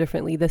feel so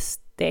differently this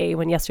day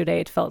when yesterday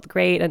it felt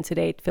great and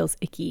today it feels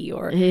icky,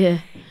 or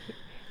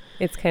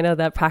it's kind of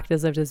that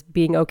practice of just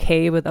being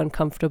okay with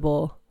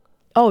uncomfortable.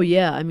 Oh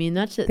yeah, I mean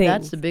that's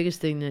the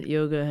biggest thing that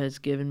yoga has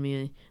given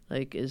me,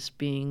 like, is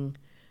being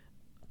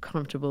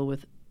comfortable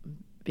with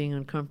being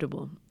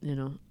uncomfortable.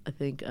 I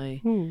think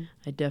I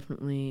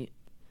definitely,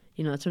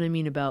 that's what I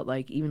mean about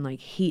like even like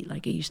heat.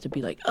 Like it used to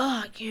be like,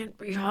 oh, I can't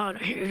breathe hot, I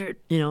hate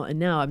it, and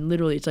now I'm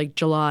literally, it's like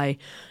July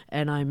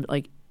and I'm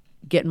like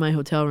getting my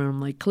hotel room,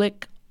 like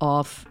click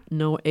off,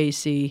 no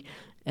AC,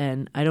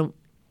 and I don't,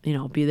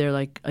 be there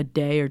like a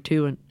day or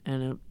two and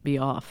it'll be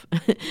off.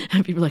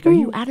 And people are like, are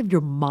you out of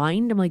your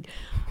mind? I'm like,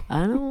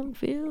 I don't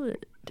feel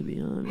it, to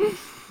be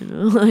honest,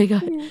 like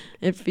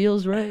it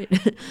feels right.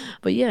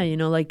 But yeah,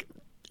 like,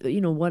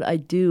 what I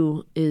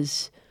do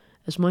is,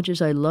 as much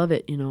as I love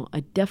it, I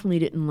definitely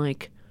didn't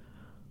like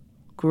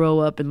grow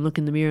up and look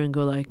in the mirror and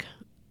go like,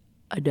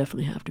 I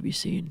definitely have to be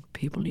seen.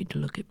 People need to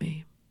look at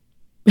me.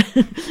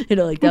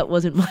 Like that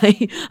wasn't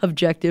my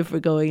objective for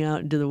going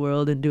out into the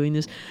world and doing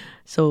this.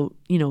 So,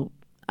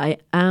 I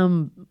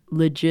am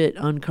legit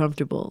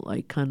uncomfortable,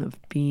 like kind of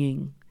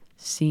being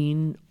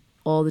seen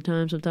all the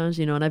time sometimes,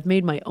 and I've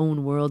made my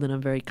own world and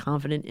I'm very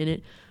confident in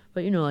it.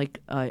 But, like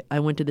I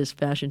went to this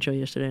fashion show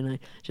yesterday and I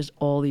just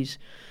all these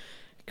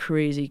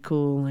crazy,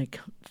 cool, like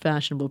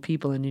fashionable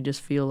people, and you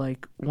just feel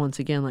like, once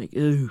again, like,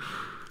 ooh,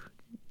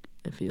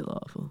 I feel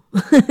awful.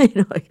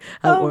 Like,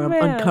 or I'm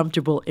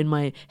uncomfortable in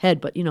my head.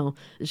 But,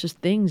 it's just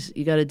things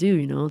you got to do,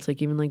 It's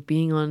like even like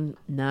being on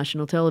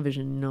national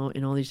television,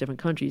 in all these different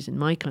countries, in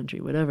my country,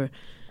 whatever.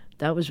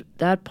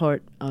 That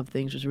part of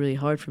things was really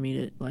hard for me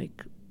to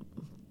like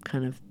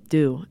kind of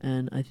do.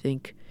 And I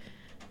think,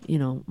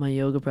 my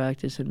yoga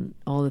practice and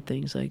all the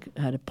things like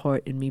had a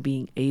part in me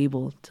being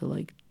able to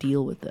like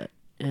deal with that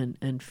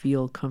and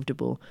feel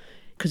comfortable,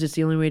 because it's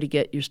the only way to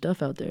get your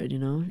stuff out there.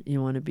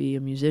 You want to be a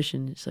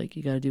musician, it's like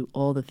you got to do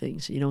all the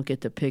things. You don't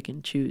get to pick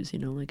and choose.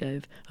 Like I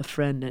have a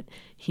friend that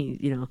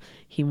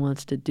he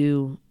wants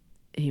to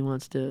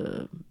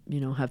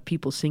have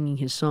people singing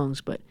his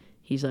songs, but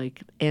he's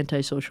like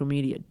anti-social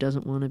media,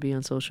 doesn't want to be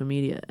on social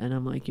media. And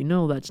I'm like,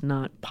 that's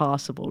not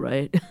possible,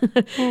 right?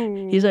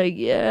 He's like,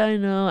 yeah, I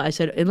know. I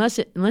said,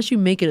 unless you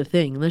make it a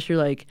thing, unless you're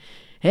like,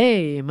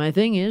 hey, my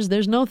thing is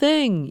there's no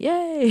thing.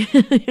 Yay.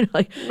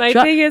 Like, my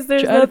thing is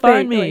there's no thing.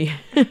 Find me.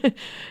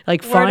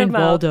 Like find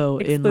Waldo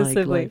in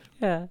like life.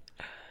 Yeah.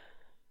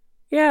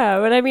 Yeah,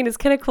 but I mean, it's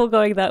kind of cool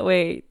going that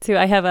way too.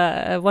 I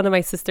have one of my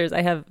sisters,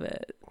 I have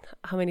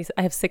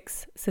I have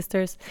 6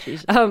 sisters.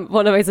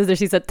 One of my sisters,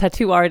 she's a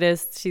tattoo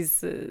artist.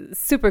 She's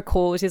super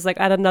cool. She's like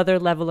at another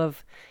level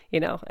of,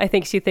 I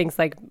think she thinks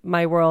like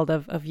my world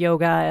of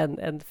yoga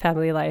and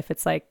family life,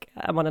 it's like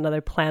I'm on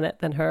another planet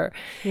than her.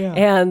 Yeah.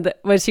 And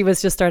when she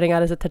was just starting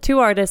out as a tattoo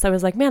artist, I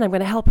was like, man, I'm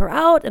going to help her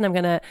out, and I'm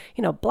going to,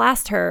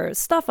 blast her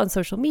stuff on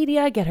social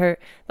media, get her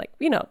like,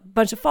 a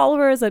bunch of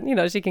followers,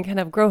 and, she can kind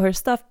of grow her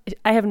stuff.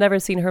 I have never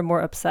seen her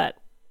more upset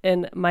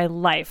in my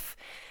life.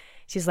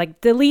 She's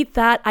like, delete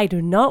that. I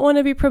do not want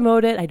to be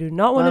promoted. I do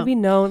not want to be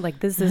known.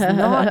 Like, this is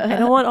not, I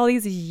don't want all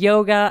these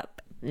yoga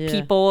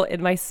people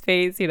in my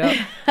space.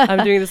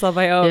 I'm doing this on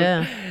my own.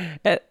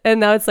 Yeah. And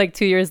now it's like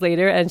 2 years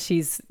later, and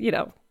she's,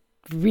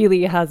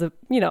 really has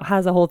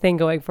a whole thing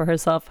going for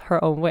herself,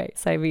 her own way.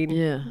 So, I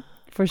mean,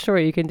 for sure,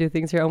 you can do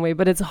things your own way,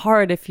 but it's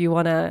hard if you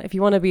want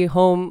to be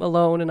home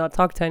alone and not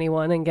talk to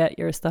anyone and get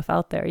your stuff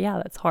out there. Yeah,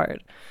 that's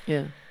hard.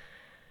 Yeah.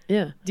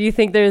 Yeah. Do you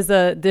think there's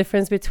a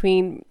difference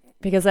between,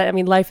 because I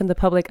mean, life in the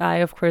public eye,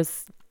 of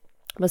course,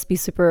 must be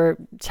super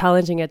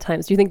challenging at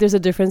times. Do you think there's a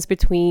difference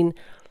between,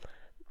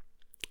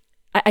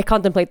 I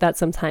contemplate that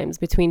sometimes,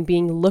 between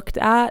being looked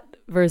at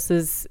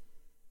versus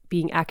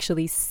being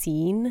actually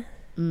seen,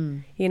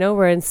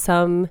 where in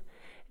some,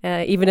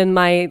 even in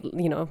my,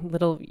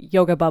 little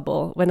yoga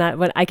bubble, when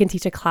I can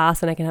teach a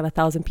class and I can have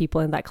 1,000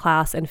 people in that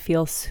class and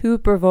feel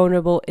super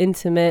vulnerable,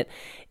 intimate,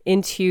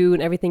 in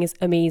tune, everything is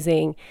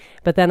amazing.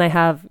 But then I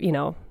have,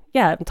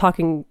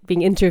 I'm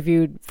being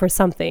interviewed for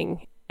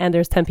something, and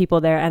there's 10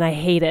 people there, and I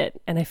hate it,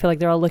 and I feel like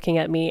they're all looking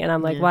at me, and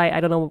I'm like, why? I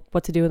don't know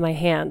what to do with my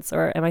hands,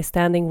 or am I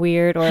standing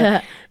weird,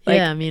 or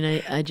like, I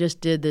mean, I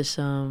just did this.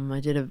 I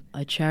did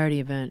a charity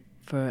event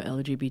for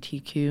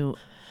LGBTQ.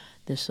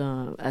 This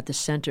at the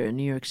center in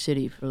New York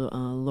City for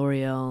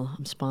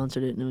L'Oreal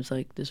sponsored it, and it was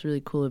like this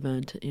really cool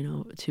event,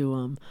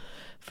 to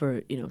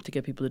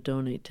get people to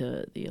donate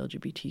to the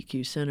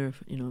LGBTQ center,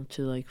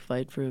 to like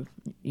fight for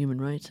human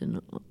rights and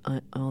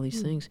all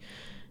these things.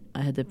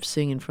 I had to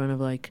sing in front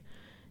of like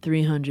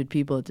 300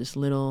 people at this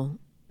little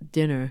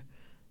dinner,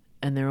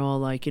 and they're all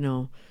like,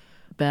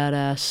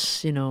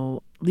 badass,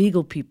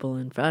 legal people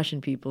and fashion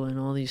people and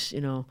all these,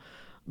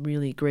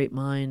 really great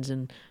minds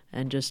and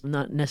just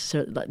not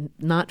necessarily,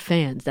 not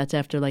fans. That's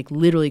after like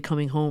literally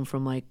coming home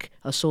from like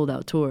a sold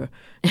out tour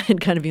and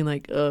kind of being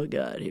like, oh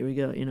God, here we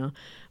go,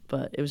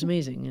 But it was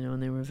amazing,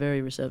 and they were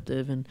very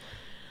receptive.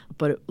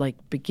 But like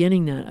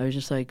beginning that, I was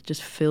just like,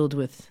 just filled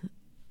with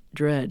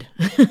dread,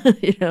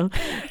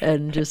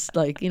 and just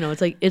like,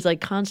 it's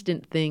like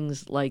constant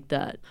things like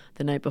that.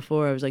 The night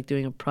before, I was like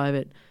doing a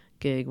private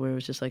gig where it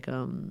was just like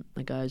a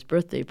guy's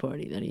birthday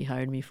party that he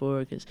hired me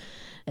for,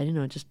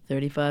 and just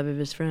 35 of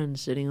his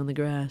friends sitting on the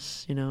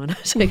grass, and I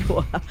was like,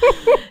 wow,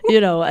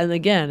 and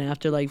again,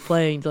 after like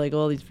playing to like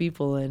all these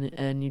people,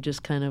 and you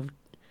just kind of,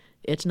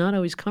 it's not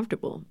always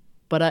comfortable,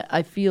 but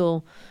I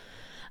feel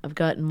I've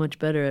gotten much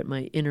better at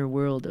my inner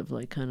world of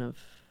like kind of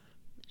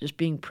just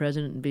being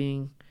present and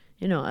being,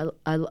 I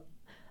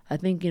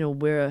think,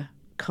 we're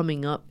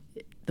coming up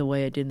the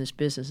way I did in this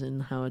business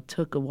and how it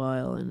took a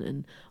while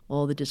and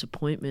all the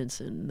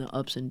disappointments and the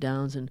ups and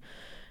downs and,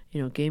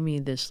 gave me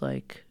this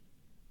like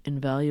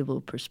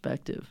invaluable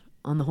perspective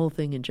on the whole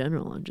thing in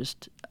general, on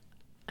just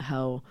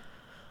how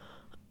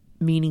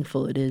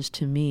meaningful it is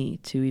to me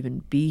to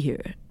even be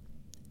here.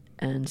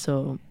 And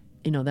so,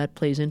 that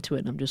plays into it.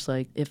 And I'm just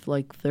like, if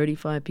like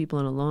 35 people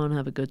on a lawn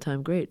have a good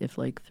time, great. If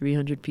like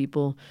 300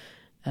 people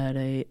at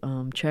a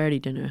charity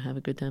dinner have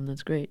a good time,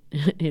 that's great.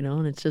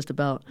 And it's just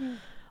about,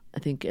 I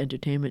think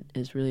entertainment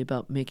is really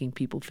about making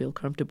people feel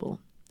comfortable.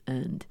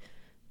 And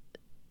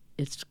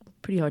it's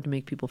pretty hard to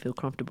make people feel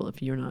comfortable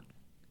if you're not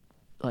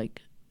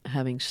like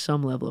having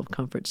some level of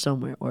comfort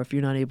somewhere, or if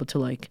you're not able to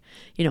like,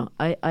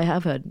 I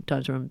have had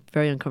times where I'm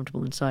very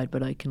uncomfortable inside,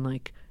 but I can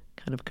like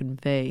kind of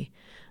convey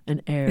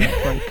an air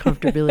of like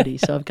comfortability.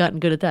 So I've gotten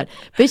good at that.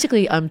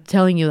 Basically, I'm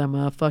telling you I'm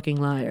a fucking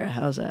liar.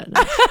 How's that?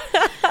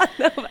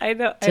 No, I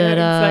know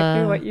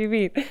exactly what you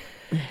mean.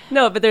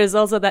 No, but there's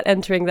also that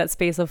entering that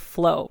space of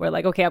flow where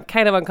like, okay, I'm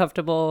kind of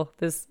uncomfortable.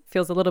 This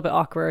feels a little bit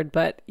awkward,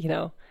 but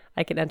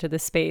I can enter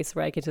this space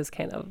where I can just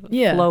kind of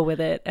flow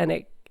with it, and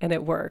it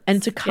works. And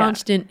it's a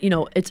constant,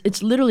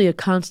 it's literally a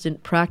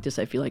constant practice.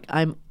 I feel like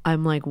I'm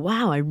like,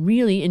 wow, I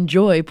really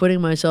enjoy putting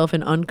myself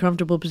in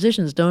uncomfortable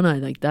positions, don't I?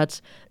 Like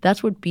that's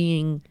what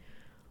being,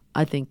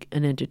 I think,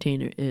 an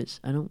entertainer is.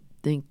 I don't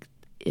think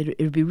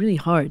it'd be really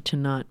hard to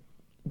not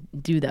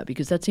do that,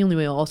 because that's the only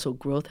way also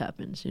growth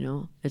happens.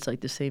 It's like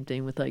the same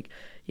thing with like,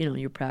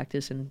 your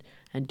practice and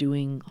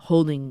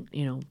holding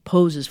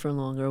poses for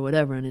longer or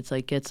whatever, and it's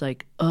like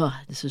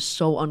this is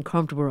so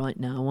uncomfortable right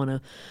now, I want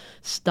to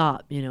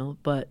stop,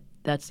 but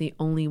that's the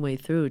only way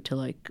through to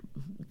like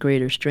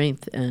greater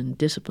strength and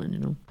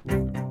discipline.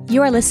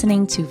 You are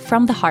listening to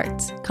From the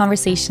Heart,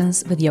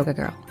 Conversations with Yoga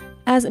Girl.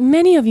 As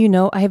many of you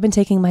know, I have been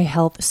taking my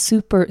health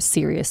super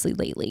seriously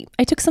lately.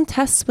 I took some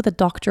tests with a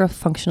doctor of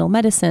functional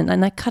medicine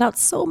and I cut out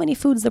so many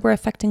foods that were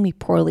affecting me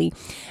poorly.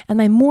 And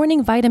my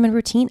morning vitamin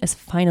routine is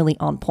finally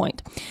on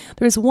point.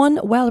 There's one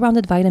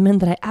well-rounded vitamin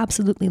that I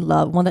absolutely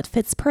love, one that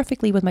fits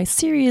perfectly with my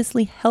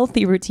seriously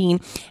healthy routine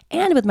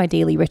and with my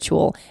daily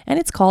ritual, and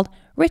it's called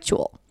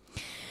Ritual.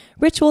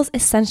 Ritual's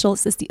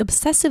Essentials is the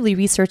obsessively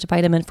researched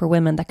vitamin for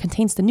women that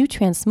contains the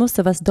nutrients most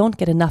of us don't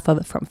get enough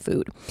of from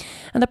food.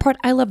 And the part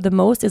I love the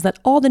most is that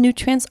all the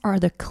nutrients are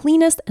the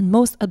cleanest and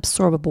most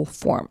absorbable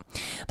form.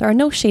 There are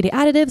no shady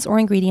additives or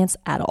ingredients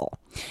at all.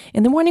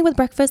 In the morning with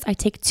breakfast, I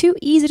take 2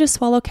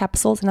 easy-to-swallow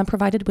capsules and I'm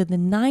provided with the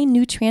 9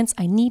 nutrients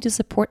I need to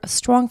support a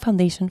strong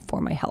foundation for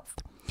my health.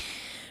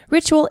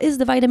 Ritual is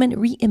the vitamin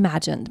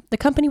reimagined. The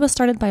company was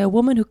started by a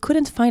woman who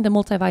couldn't find a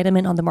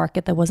multivitamin on the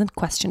market that wasn't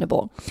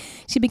questionable.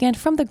 She began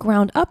from the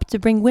ground up to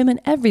bring women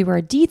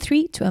everywhere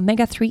D3 to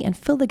omega-3 and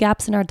fill the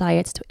gaps in our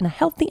diets in a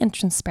healthy and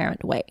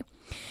transparent way.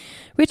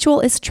 Ritual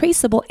is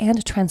traceable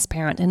and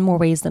transparent in more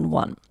ways than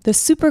one. The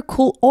super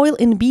cool oil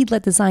in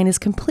beadlet design is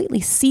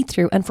completely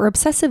see-through, and for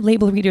obsessive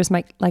label readers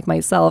like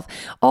myself,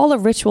 all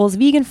of Ritual's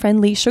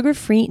vegan-friendly,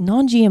 sugar-free,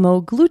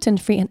 non-GMO,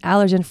 gluten-free, and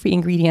allergen-free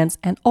ingredients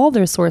and all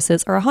their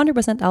sources are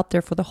 100% out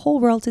there for the whole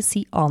world to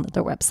see on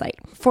their website.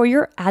 For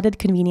your added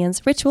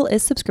convenience, Ritual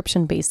is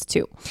subscription-based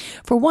too.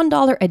 For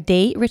 $1 a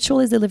day, Ritual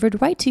is delivered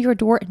right to your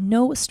door,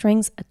 no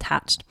strings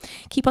attached.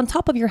 Keep on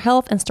top of your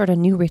health and start a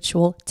new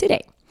ritual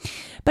today.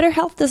 Better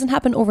health doesn't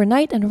happen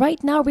overnight, and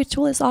right now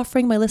Ritual is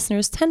offering my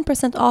listeners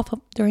 10% off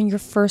during your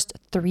first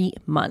 3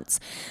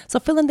 months. So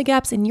fill in the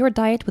gaps in your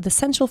diet with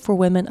Essential for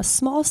Women, a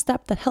small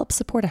step that helps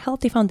support a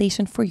healthy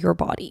foundation for your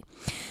body.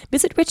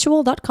 Visit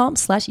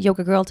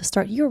ritual.com/yogagirl to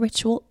start your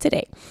ritual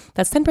today.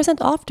 That's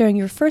 10% off during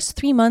your first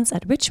 3 months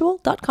at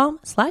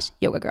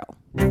ritual.com/yogagirl.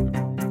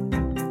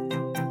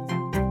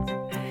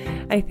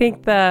 I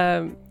think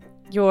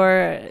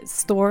your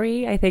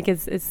story, I think,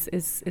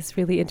 is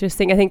really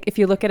interesting. I think if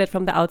you look at it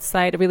from the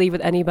outside, really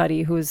with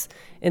anybody who's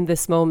in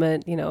this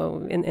moment, you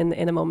know,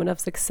 in a moment of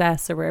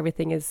success or where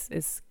everything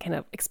is kind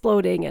of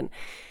exploding and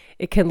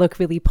it can look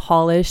really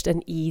polished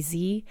and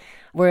easy,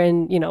 where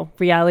in, you know,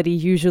 reality,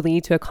 usually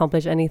to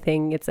accomplish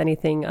anything, it's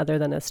anything other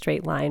than a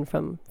straight line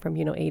from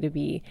you know, A to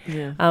B.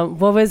 Yeah.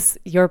 What was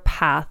your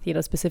path, you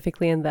know,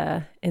 specifically in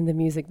the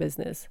music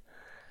business?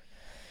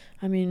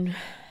 I mean,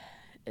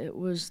 it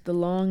was the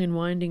long and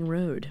winding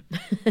road,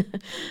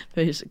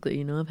 basically.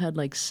 You know, I've had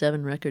like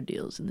 7 record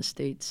deals in the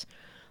States,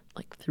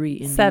 like 3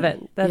 indie.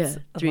 7? That's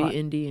 3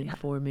 indie and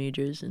 4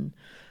 majors, and,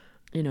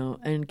 you know,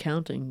 and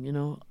counting. You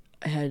know,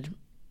 I had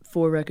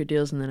 4 record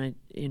deals, and then I,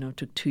 you know,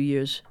 took 2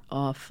 years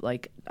off.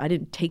 Like, I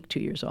didn't take 2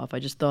 years off. I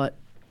just thought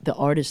the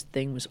artist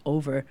thing was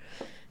over,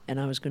 and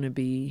I was going to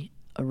be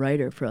a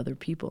writer for other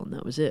people, and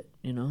that was it,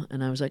 you know.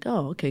 And I was like,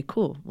 oh, okay,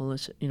 cool. Well,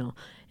 let's, you know,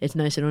 it's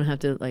nice. I don't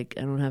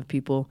have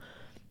people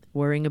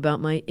worrying about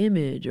my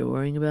image or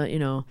worrying about, you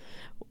know,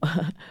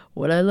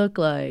 what I look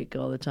like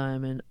all the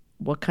time and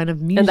what kind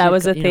of music. And that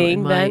was a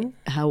thing then?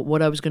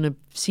 What I was going to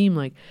seem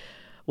like.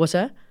 What's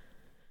that?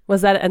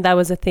 And that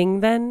was a thing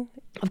then?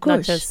 Of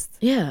course.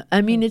 Yeah. I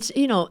mean, it's,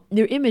 you know,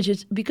 your image,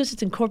 it's because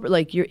it's incorporated,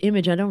 like your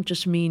image. I don't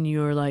just mean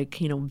your, like,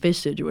 you know,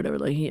 visage or whatever.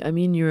 Like, I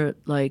mean, your,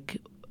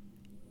 like,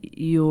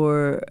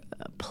 your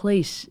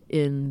place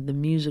in the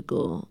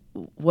musical,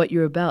 what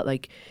you're about.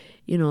 Like,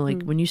 you know,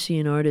 like when you see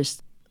an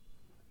artist,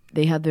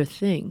 they have their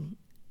thing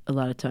a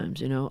lot of times,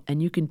 you know, and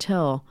you can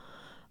tell,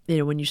 you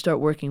know, when you start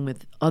working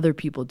with other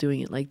people doing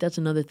it. Like, that's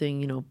another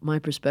thing, you know, my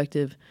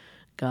perspective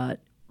got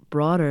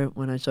broader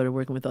when I started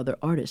working with other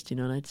artists, you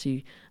know, and I'd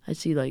see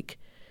like,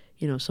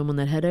 you know, someone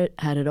that had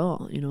it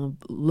all, you know,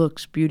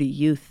 looks, beauty,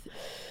 youth,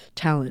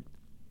 talent,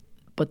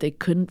 but they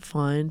couldn't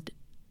find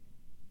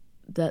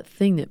that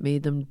thing that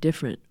made them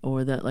different,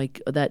 or that,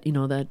 like, that, you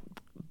know, that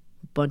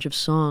bunch of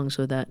songs,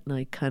 or that,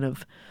 like, kind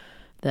of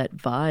that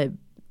vibe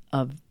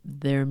of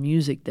their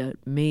music that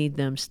made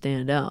them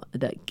stand out,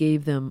 that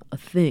gave them a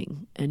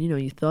thing. And, you know,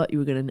 you thought you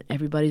were going to,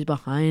 everybody's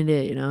behind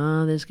it, you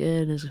know, this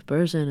kid, this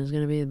person is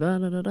going to be blah,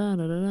 blah, blah, blah,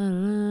 blah, blah,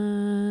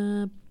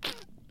 blah.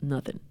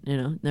 Nothing, you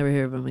know, never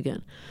hear of them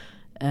again.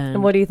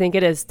 And what do you think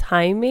it is?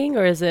 Timing,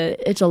 or is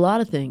it? It's a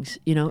lot of things,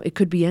 you know. It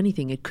could be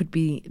anything. It could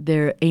be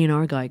their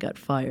A&R guy got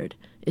fired.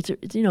 It's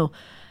you know,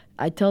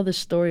 I tell this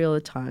story all the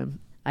time.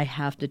 I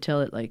have to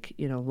tell it, like,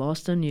 you know,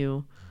 Lost on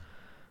You.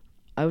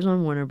 I was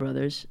on Warner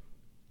Brothers.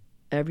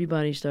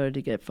 Everybody started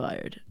to get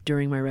fired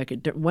during my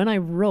record. When I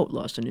wrote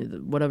Lost on You,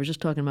 what I was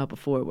just talking about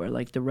before, where,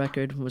 like, the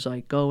record was,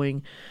 like,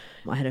 going.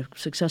 I had a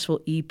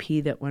successful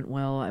EP that went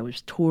well. I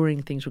was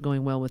touring. Things were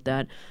going well with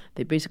that.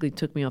 They basically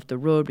took me off the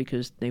road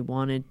because they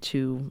wanted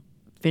to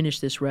finish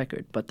this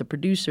record. But the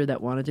producer that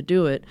wanted to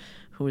do it,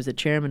 who was the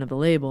chairman of the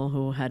label,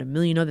 who had a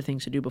million other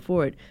things to do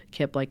before it,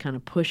 kept, like, kind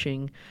of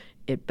pushing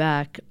it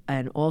back,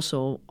 and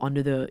also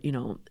under the, you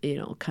know,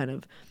 kind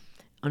of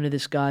under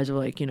this guise of,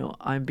 like, you know,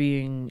 I'm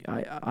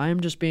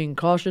just being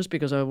cautious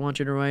because I want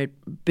you to write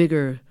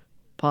bigger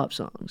pop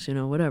songs,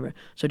 whatever.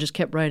 So I just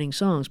kept writing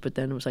songs, but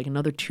then it was like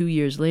another 2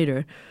 years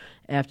later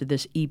after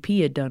this EP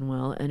had done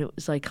well, and it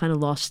was like kind of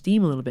lost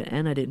steam a little bit,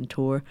 and I didn't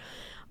tour.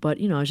 But,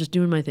 I was just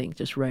doing my thing,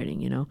 just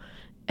writing,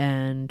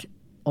 And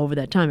over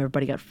that time,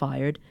 everybody got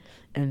fired,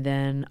 and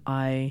then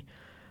I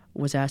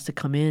was asked to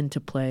come in to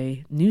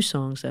play new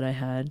songs that I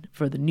had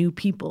for the new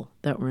people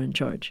that were in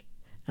charge.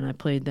 And I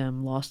played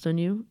them Lost on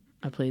You.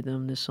 I played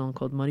them this song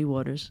called Muddy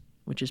Waters,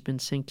 which has been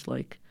synced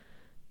like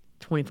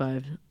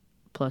 25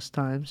 plus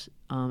times,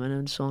 and then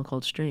a song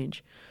called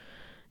Strange.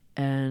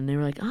 And they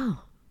were like,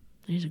 oh,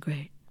 these are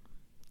great.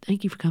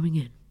 Thank you for coming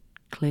in.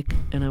 Click.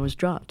 And I was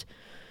dropped.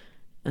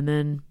 And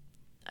then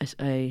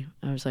I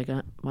was like,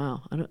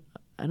 wow,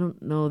 I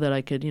don't know that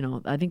I could,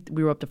 I think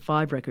we were up to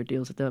 5 record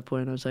deals at that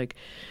point. And I was like,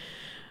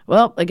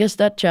 well, I guess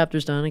that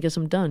chapter's done. I guess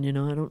I'm done,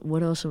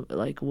 what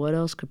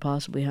else could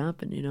possibly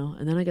happen,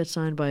 And then I got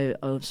signed by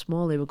a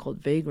small label called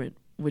Vagrant,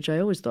 which I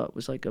always thought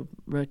was like a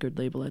record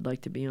label I'd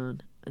like to be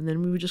on. And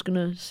then we were just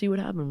going to see what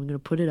happened. We're going to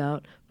put it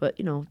out. But,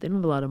 they don't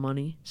have a lot of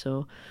money,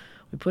 so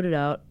we put it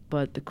out.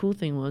 But the cool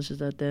thing is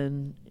that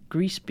then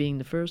Greece, being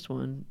the first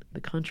one,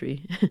 the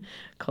country,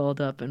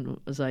 called up and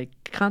was like,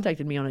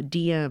 contacted me on a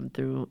DM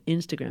through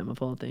Instagram of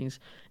all things,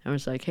 and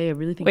was like, hey, I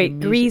really think Wait,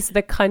 Greece,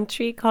 the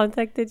country,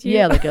 contacted you?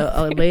 Yeah, like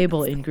a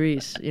label in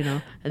Greece,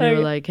 and they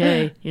were like,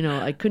 hey,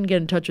 I couldn't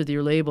get in touch with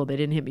your label. They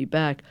didn't hit me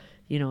back.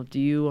 Do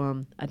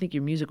you, I think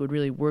your music would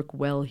really work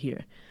well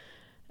here.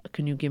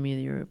 Can you give me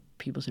your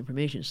people's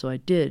information? So I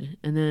did.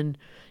 And then,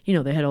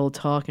 they had a whole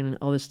talk and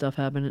all this stuff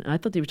happened. And I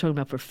thought they were talking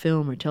about for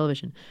film or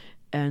television.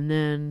 And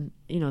then,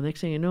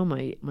 next thing I know,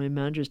 my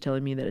manager's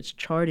telling me that it's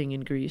charting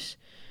in Greece.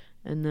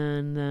 And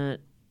then that,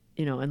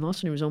 and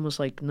Lost on You was almost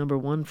like number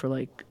 1 for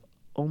like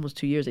almost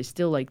 2 years. They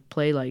still like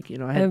play like,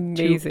 I had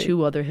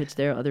two other hits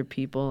there, Other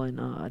People, and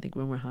I think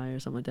When We're High or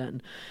something like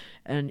that.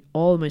 And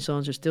all of my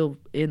songs are still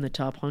in the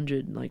top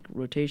 100 like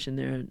rotation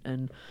there.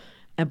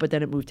 But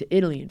then it moved to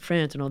Italy and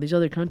France and all these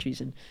other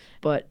countries.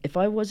 But if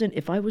I was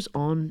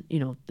on,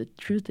 the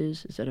truth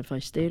is that if I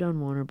stayed on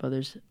Warner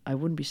Brothers, I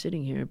wouldn't be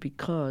sitting here,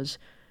 because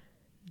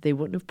they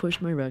wouldn't have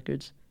pushed my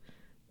records.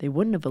 They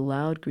wouldn't have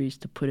allowed Greece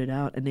to put it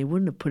out, and they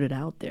wouldn't have put it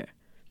out there.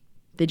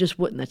 They just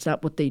wouldn't. That's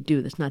not what they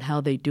do. That's not how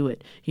they do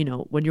it.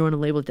 When you're on a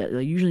label like that,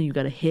 usually you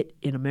got to hit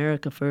in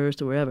America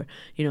first or wherever.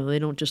 They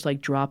don't just like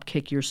drop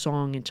kick your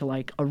song into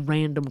like a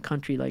random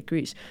country like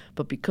Greece.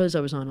 But because I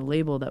was on a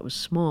label that was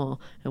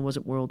small and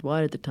wasn't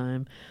worldwide at the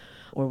time,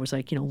 or was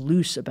like,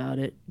 loose about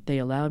it, they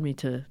allowed me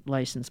to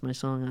license my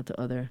song out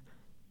to other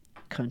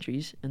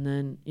countries. And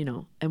then,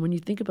 and when you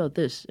think about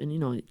this,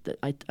 and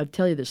I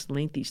tell you this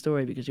lengthy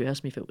story because you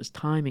asked me if it was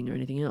timing or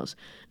anything else.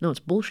 No, it's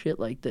bullshit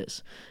like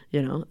this,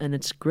 and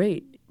it's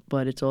great,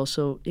 but it's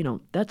also,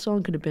 that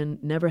song could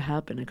have never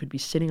happened. It could be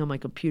sitting on my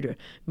computer.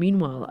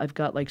 Meanwhile, I've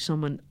got like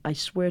someone, I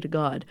swear to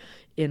God,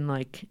 in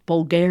like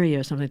Bulgaria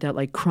or something like that,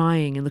 like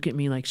crying and look at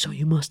me like, so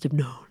you must have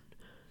known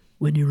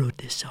when you wrote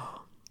this song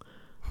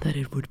that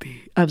it would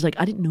be. I was like,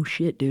 I didn't know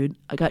shit, dude.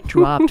 I got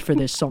dropped for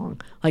this song.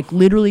 Like,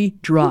 literally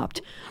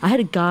dropped. I had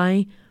a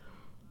guy,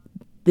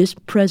 this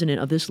president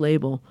of this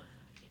label,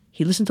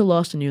 he listened to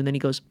Lost on You, and then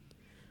he goes,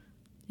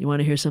 you want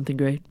to hear something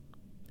great?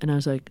 And I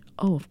was like,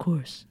 oh, of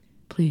course.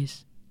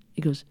 Please.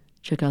 He goes,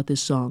 check out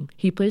this song.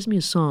 He plays me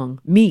a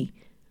song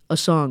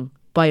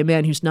by a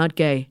man who's not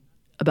gay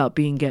about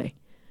being gay.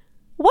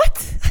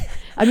 What?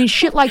 I mean,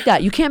 shit like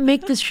that. You can't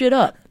make this shit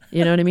up.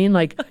 You know what I mean?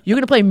 Like, you're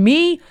going to play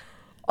me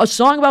a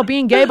song about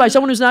being gay by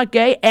someone who's not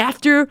gay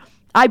after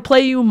I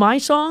play you my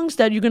songs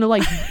that you're going to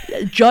like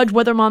judge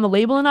whether I'm on the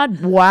label or not?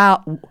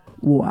 Wow.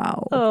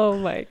 Oh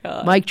my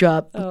God. Mic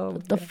drop. Oh,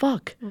 what the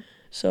fuck?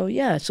 So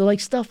yeah, so like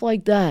stuff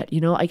like that,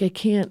 I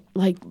can't,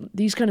 like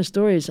these kind of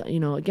stories,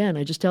 again,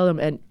 I just tell them,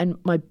 and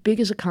my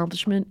biggest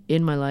accomplishment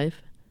in my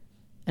life,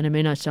 and it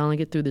may not sound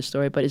like it through this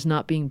story, but is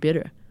not being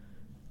bitter.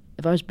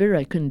 If I was bitter,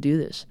 I couldn't do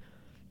this.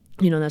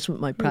 That's what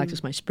my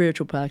practice, my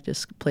spiritual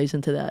practice plays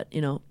into that,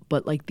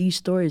 But like these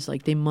stories,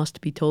 like they must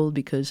be told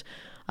because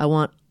I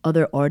want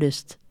other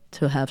artists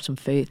to have some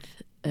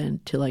faith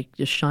and to like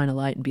just shine a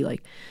light and be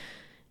like,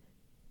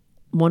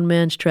 one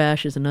man's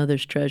trash is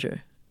another's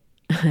treasure,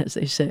 as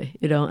they say,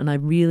 And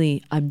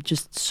I'm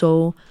just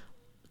so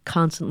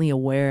constantly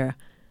aware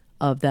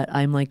of that.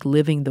 I'm like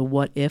living the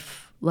what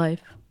if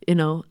life,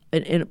 and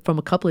from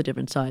a couple of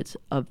different sides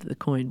of the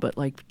coin, but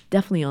like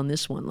definitely on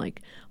this one,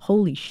 like,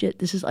 holy shit,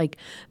 this is like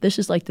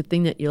the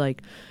thing that you're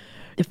like,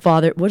 the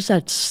father, what is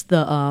that,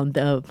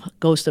 the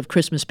ghost of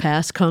Christmas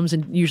past comes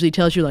and usually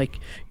tells you like,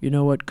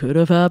 what could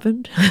have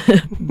happened?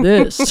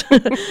 This,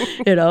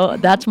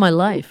 that's my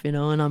life, and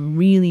I'm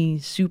really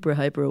super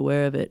hyper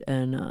aware of it.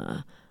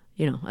 And,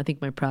 I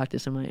think my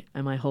practice and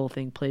my whole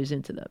thing plays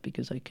into that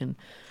because I can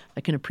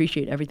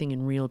appreciate everything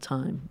in real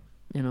time.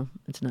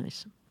 It's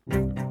nice.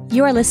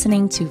 You are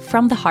listening to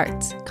From the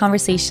Heart,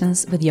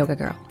 Conversations with Yoga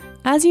Girl.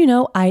 As you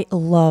know, I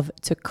love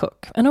to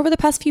cook. And over the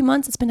past few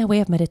months, it's been a way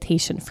of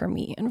meditation for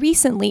me. And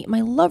recently,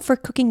 my love for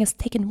cooking has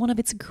taken one of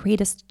its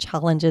greatest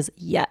challenges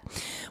yet.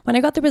 When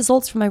I got the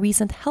results from my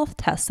recent health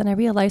test and I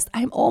realized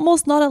I'm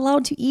almost not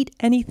allowed to eat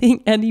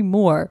anything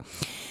anymore.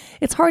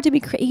 It's hard to be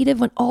creative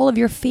when all of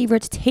your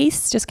favorite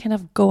tastes just kind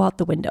of go out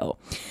the window.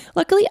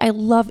 Luckily, I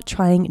love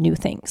trying new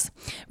things.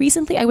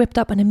 Recently, I whipped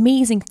up an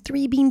amazing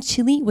 3-bean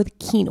chili with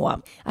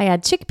quinoa. I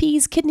add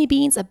chickpeas, kidney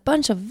beans, a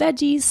bunch of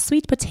veggies,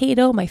 sweet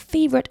potato, my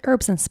favorite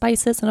herbs and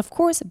spices, and of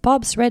course,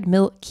 Bob's Red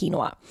Mill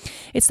quinoa.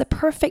 It's the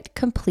perfect,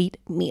 complete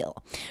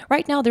meal.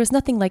 Right now, there's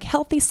nothing like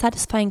healthy,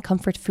 satisfying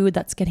comfort food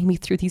that's getting me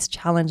through these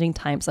challenging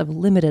times of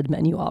limited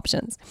menu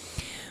options.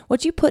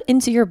 What you put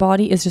into your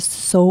body is just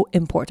so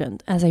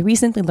important, as I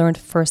recently learned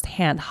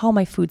firsthand how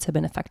my foods have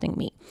been affecting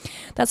me.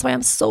 That's why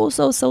I'm so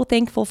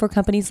thankful for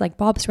companies like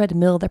Bob's Red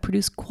Mill that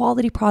produce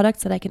quality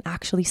products that I can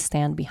actually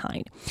stand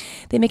behind.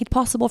 They make it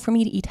possible for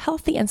me to eat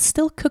healthy and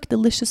still cook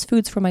delicious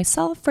foods for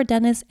myself, for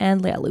Dennis,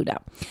 and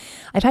Lealuda.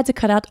 I've had to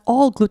cut out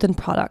all gluten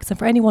products, and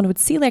for anyone with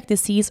celiac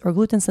disease or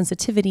gluten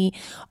sensitivity,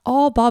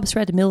 all Bob's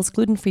Red Mill's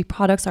gluten-free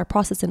products are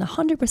processed in a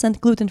 100%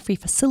 gluten-free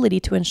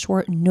facility to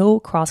ensure no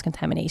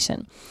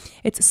cross-contamination.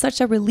 It's such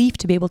a relief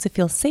to be able to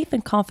feel safe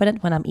and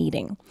confident when I'm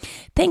eating.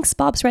 Thanks,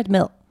 Bob's Red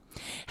Mill.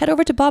 Head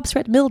over to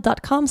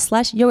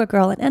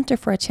bobsredmill.com/yogagirl and enter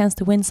for a chance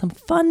to win some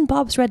fun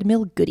Bob's Red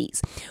Mill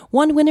goodies.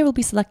 One winner will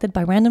be selected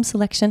by random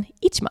selection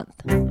each month.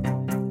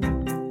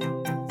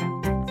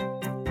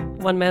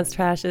 One man's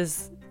trash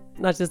is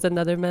not just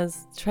another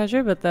man's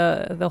treasure, but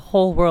the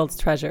whole world's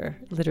treasure,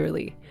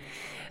 literally.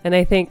 And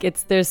I think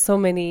it's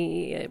so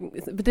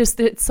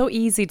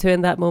easy to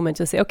in that moment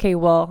just say, okay,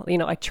 well,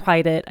 I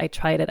tried it.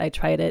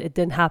 It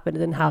didn't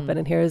happen.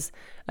 And here's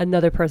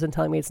another person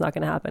telling me it's not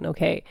going to happen.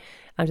 Okay,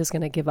 I'm just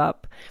going to give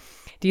up.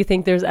 Do you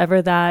think there's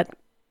ever that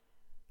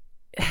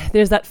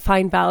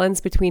fine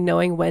balance between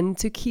knowing when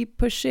to keep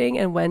pushing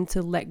and when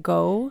to let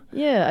go?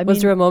 Yeah.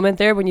 Was there a moment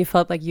there when you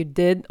felt like you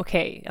did,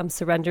 okay, I'm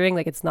surrendering,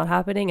 like it's not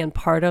happening, and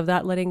part of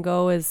that letting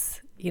go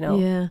is,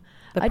 yeah,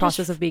 the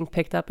process of being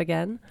picked up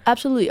again?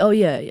 Absolutely. Oh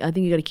yeah, I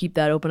think you got to keep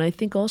that open. I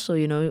think also,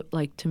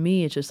 like to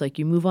me, it's just like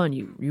you move on,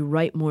 you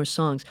write more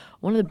songs.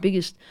 One of the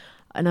biggest,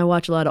 and I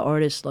watch a lot of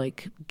artists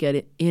like get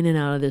it in and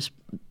out of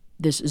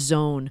this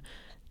zone.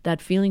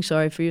 That feeling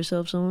sorry for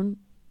yourself zone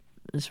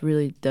is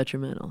really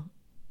detrimental.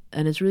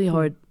 And it's really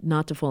hard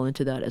not to fall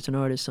into that as an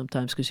artist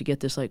sometimes, because you get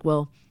this like,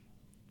 well,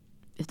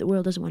 if the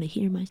world doesn't want to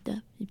hear my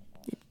stuff,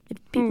 if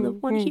people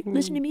don't want to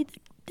listen to me,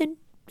 then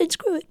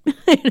screw it.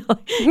 And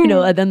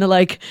then they're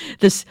like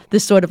this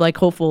sort of like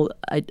hopeful,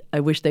 I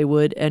wish they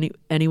would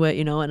anyway,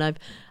 and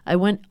I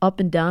went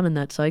up and down in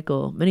that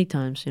cycle many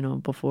times,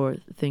 before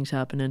things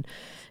happen. And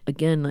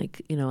again,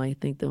 like, I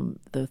think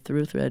the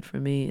through thread for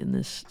me in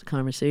this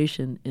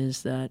conversation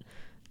is that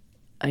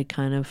you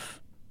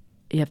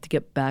have to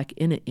get back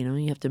in it,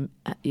 you have to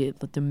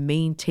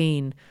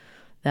maintain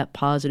that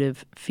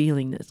positive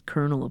feeling, that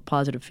kernel of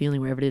positive feeling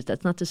wherever it is.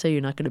 That's not to say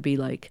you're not going to be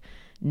like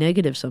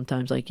negative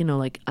sometimes. Like,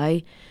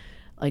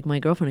 like my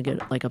girlfriend would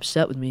get like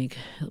upset with me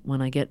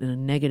when I get in a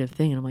negative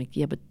thing. And I'm like,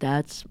 yeah, but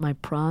that's my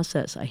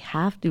process. I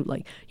have to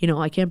I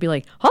can't be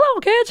like, hello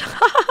kids,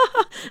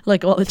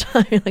 like all the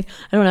time. Like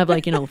I don't have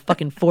like,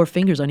 fucking 4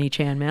 fingers on each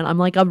hand, man. I'm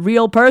like a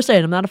real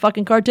person. I'm not a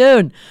fucking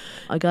cartoon.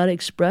 I got to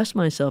express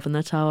myself. And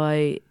that's how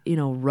I,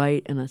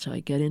 write. And that's how I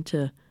get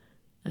into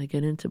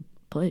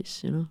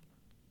place,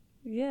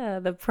 Yeah,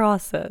 the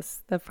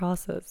process.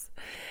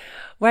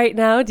 Right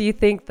now, do you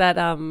think that,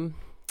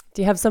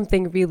 do you have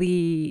something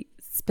really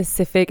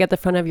specific at the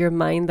front of your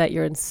mind that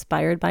you're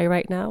inspired by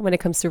right now when it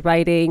comes to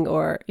writing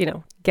or,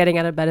 getting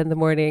out of bed in the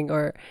morning?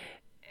 Or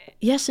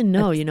yes and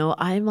no.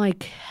 I'm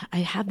like, I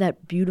have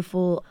that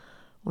beautiful,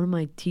 one of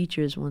my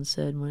teachers once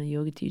said, one of the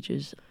yoga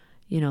teachers,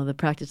 the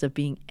practice of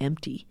being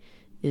empty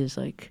is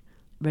like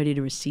ready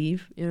to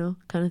receive,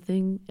 kind of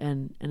thing.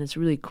 And it's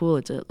really cool.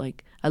 It's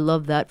like, I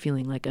love that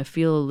feeling. Like I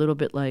feel a little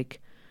bit like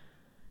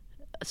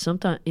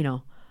sometimes,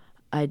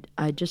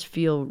 I just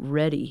feel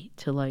ready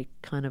to like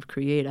kind of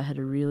create. I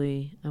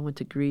went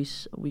to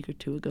Greece a week or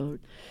 2 ago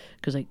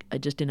because I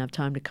just didn't have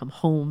time to come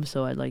home.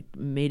 So I like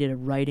made it a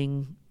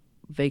writing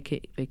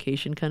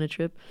vacation kind of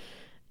trip.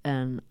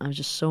 And I was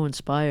just so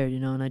inspired,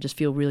 and I just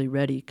feel really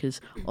ready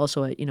because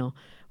also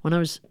when I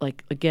was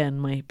like, again,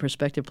 my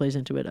perspective plays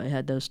into it. I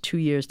had those 2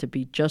 years to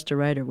be just a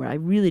writer where I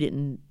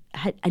really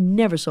I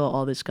never saw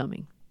all this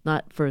coming.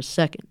 Not for a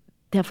second.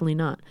 Definitely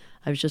not.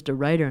 I was just a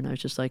writer, and I was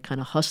just like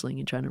kind of hustling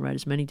and trying to write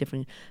as many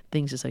different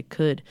things as I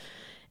could.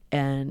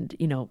 And,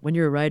 when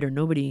you're a writer,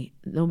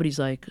 nobody's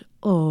like,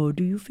 oh,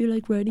 do you feel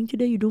like writing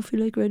today? You don't feel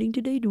like writing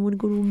today? Do you want to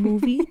go to a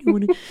movie?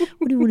 What do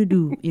you want to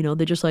do?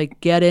 They're just like,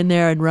 get in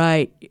there and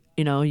write.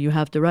 You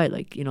have to write.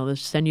 Like, they'll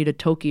send you to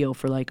Tokyo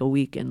for like a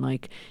week and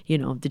like,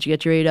 did you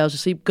get your 8 hours of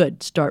sleep?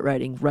 Good. Start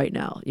writing right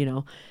now,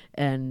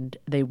 and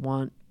they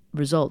want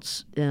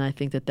results. And I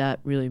think that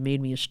really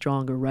made me a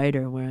stronger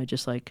writer, where I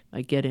just like,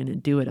 I get in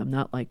and do it. I'm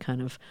not like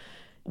kind of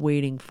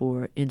waiting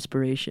for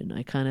inspiration.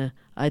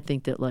 I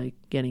think that like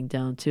getting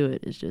down to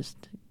it is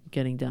just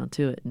getting down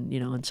to it. And,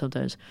 and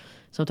sometimes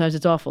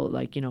it's awful.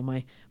 Like,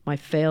 my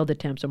failed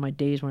attempts or my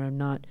days where I'm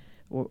not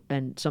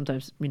and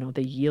sometimes,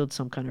 they yield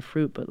some kind of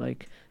fruit, but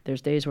like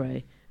there's days where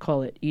I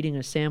call it eating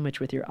a sandwich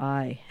with your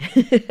eye.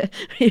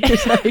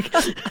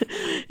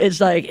 It's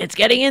like it's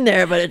getting in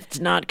there, but it's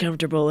not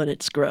comfortable and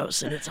it's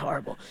gross and it's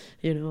horrible.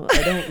 I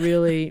don't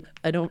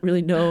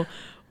really know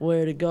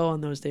where to go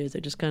on those days. I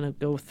just kind of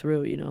go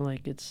through,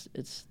 like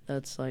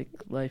that's like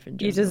life in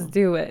general. You just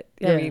do it.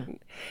 Yeah. I mean,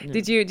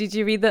 did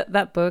you read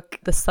that book,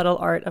 The Subtle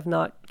Art of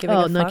Not Giving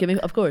a Fuck? Not giving,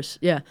 of course.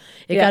 Yeah.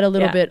 It got a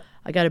little bit,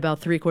 I got about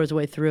 3/4 of the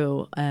way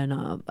through,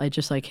 and I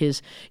just like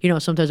his,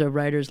 sometimes a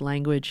writer's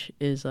language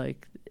is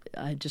like,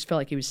 I just felt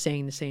like he was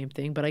saying the same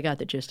thing, but I got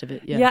the gist of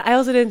it. Yeah, I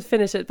also didn't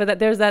finish it, but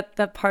there's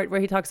that part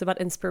where he talks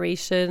about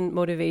inspiration,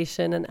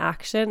 motivation, and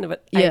action.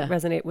 But I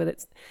resonate with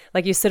it.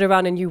 Like you sit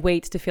around and you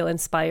wait to feel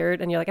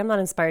inspired, and you're like, I'm not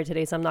inspired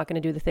today, so I'm not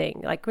going to do the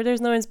thing. Like where there's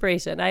no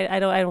inspiration, I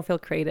don't feel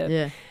creative.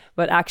 Yeah.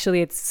 But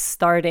actually, it's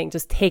starting.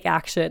 Just take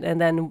action,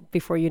 and then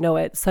before you know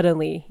it,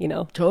 suddenly,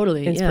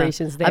 totally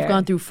inspiration's there. I've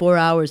gone through 4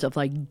 hours of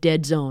like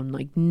dead zone,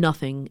 like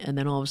nothing, and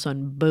then all of a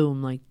sudden,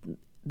 boom, like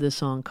the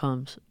song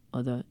comes.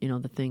 Or the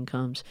thing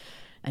comes,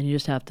 and you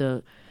just have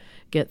to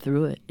get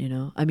through it.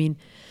 I mean,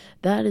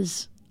 that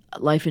is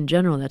life in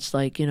general. That's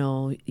like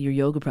your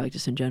yoga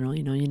practice in general.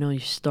 You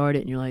start it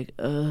and you're like,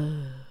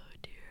 oh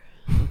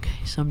dear.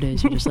 Okay, some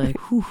days you're just like,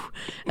 whew,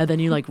 and then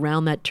you like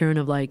round that turn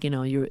of like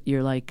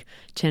you're like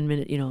 10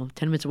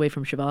 minutes away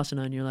from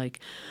shavasana, and you're like,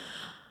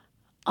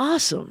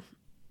 awesome.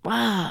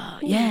 Wow,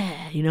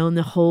 yeah, and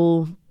the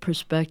whole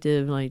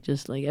perspective, like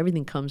just like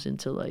everything comes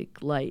into like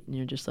light, and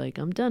you're just like,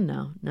 I'm done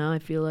now. Now I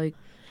feel like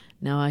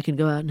now I can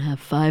go out and have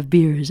 5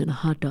 beers and a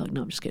hot dog.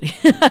 No, I'm just kidding.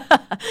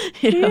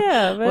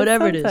 Yeah, but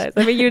whatever it is.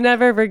 I mean, you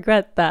never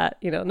regret that.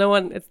 No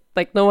one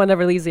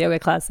ever leaves a yoga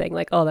class saying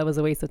like, oh, that was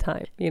a waste of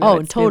time.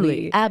 Totally.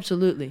 Really...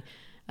 Absolutely.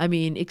 I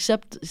mean,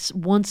 except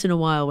once in a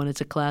while when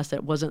it's a class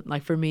that wasn't,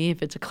 like for me,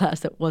 if it's a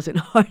class that wasn't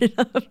hard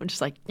enough, I'm just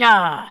like,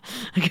 yeah.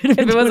 If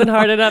it wasn't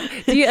hard enough.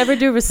 Do you ever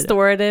do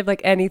restorative, like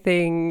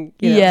anything?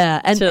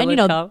 Yeah. And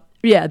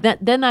yeah,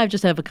 then I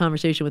just have a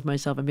conversation with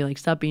myself and be like,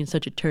 stop being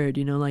such a turd,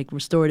 like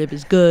restorative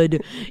is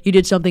good. You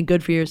did something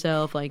good for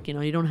yourself. Like,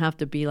 you don't have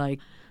to be like,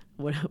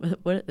 what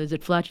is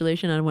it,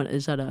 flatulation? I don't want,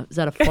 is that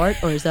a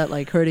fart, or is that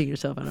like hurting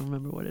yourself? I don't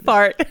remember what it is.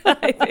 Fart,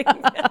 I think.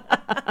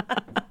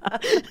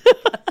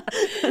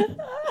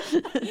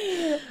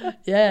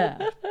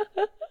 Yeah.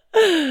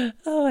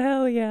 Oh,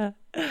 hell yeah.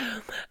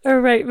 All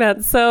right,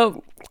 man.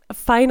 So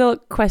final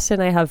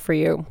question I have for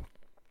you.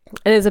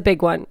 And it's a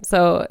big one.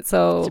 So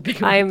a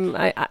big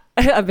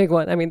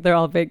one. I mean, they're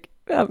all big.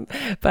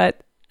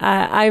 But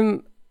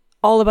I'm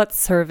all about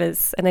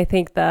service. And I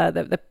think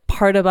the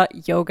part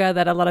about yoga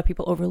that a lot of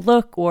people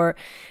overlook, or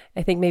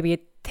I think maybe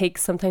it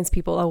takes sometimes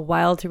people a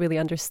while to really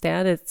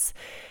understand, it's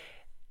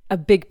a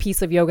big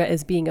piece of yoga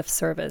is being of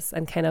service,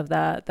 and kind of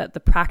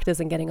the practice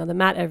and getting on the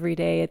mat every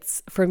day.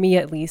 It's, for me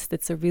at least,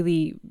 it's a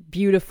really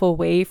beautiful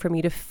way for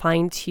me to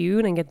fine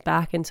tune and get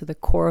back into the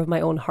core of my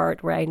own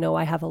heart, where I know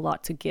I have a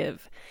lot to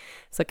give.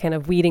 So kind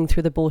of weeding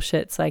through the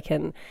bullshit so I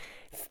can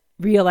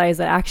realize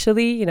that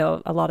actually,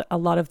 a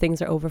lot of things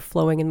are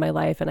overflowing in my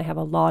life, and I have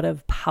a lot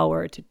of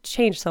power to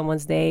change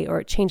someone's day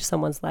or change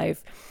someone's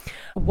life.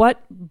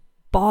 What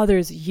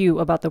bothers you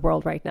about the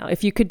world right now?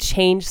 If you could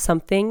change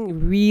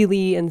something,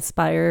 really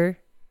inspire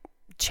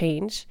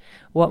change,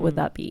 what would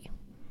that be?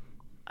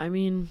 I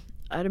mean,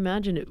 I'd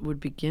imagine it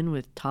would begin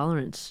with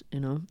tolerance.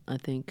 I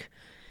think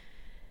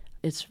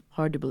it's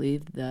hard to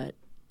believe that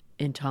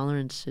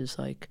intolerance is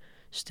like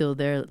still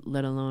there,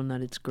 let alone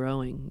that it's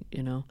growing,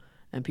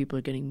 and people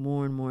are getting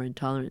more and more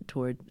intolerant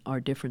toward our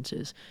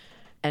differences.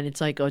 And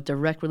it's like a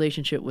direct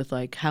relationship with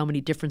like how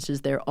many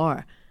differences there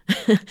are.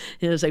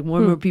 It's like more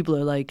and more people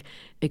are like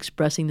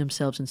expressing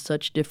themselves in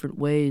such different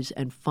ways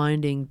and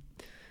finding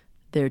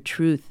their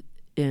truth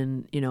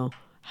in,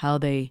 how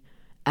they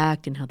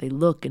act and how they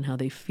look and how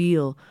they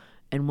feel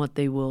and what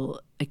they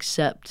will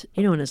accept.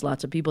 And there's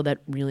lots of people that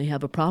really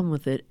have a problem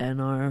with it and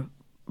are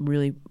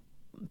really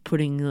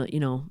putting,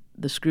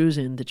 the screws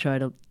in to try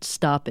to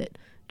stop it.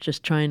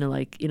 Just trying to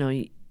like,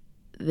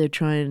 they're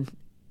trying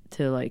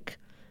to like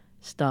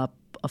stop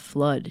a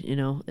flood,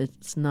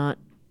 it's not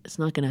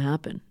going to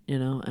happen,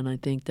 and I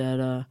think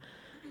that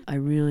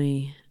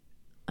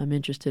I'm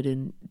interested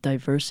in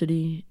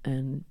diversity,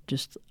 and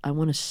just I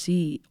want to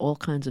see all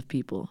kinds of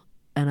people,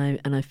 and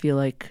I feel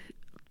like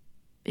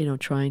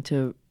trying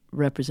to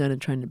represent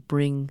and trying to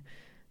bring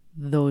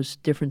those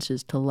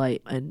differences to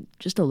light and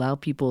just allow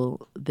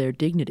people their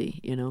dignity.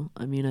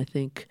 I mean, I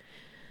think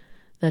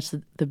that's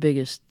the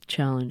biggest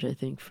challenge, I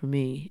think, for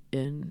me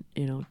in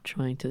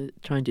trying to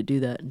do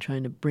that and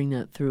trying to bring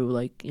that through,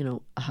 like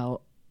how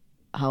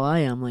I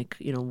am, like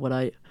what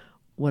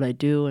I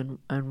do and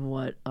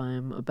what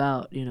I'm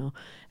about,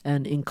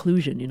 and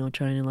inclusion,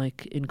 trying to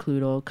like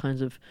include all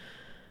kinds of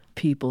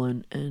people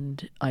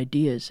and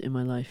ideas in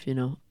my life.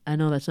 I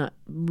know that's not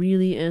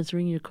really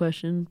answering your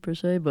question per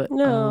se, but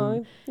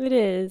no, it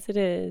is.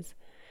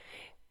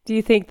 Do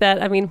you think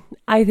that? I mean,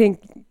 I think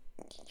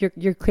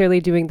you're clearly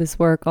doing this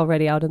work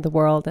already out in the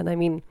world. And I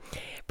mean,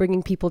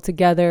 bringing people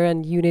together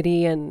and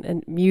unity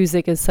and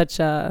music is such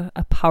a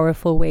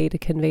powerful way to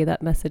convey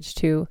that message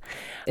too.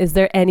 Is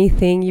there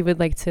anything you would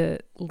like to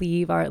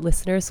leave our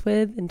listeners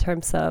with in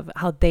terms of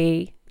how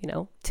they,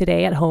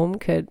 today at home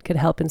could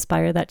help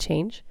inspire that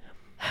change?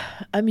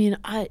 I mean,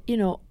 I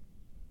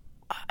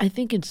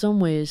think in some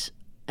ways,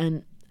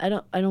 and I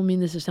don't mean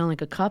this to sound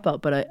like a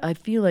cop-out, but I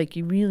feel like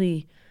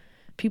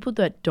people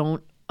that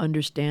don't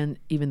understand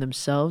even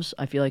themselves,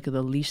 I feel like are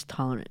the least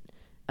tolerant.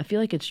 I feel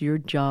like it's your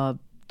job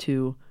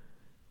to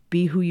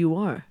be who you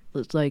are.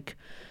 It's like,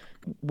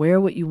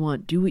 wear what you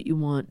want, do what you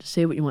want,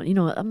 say what you want.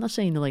 I'm not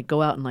saying to like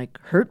go out and like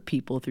hurt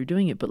people through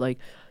doing it, but like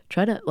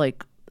try to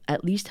like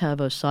at least have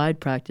a side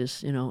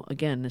practice.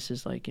 Again, this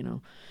is like,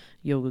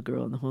 yoga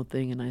girl and the whole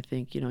thing. And I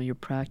think, your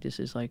practice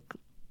is like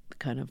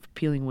kind of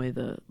peeling away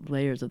the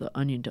layers of the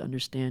onion to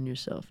understand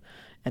yourself.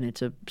 And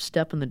it's a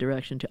step in the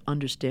direction to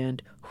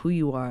understand who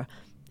you are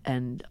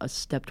and a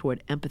step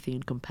toward empathy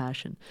and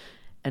compassion.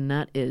 And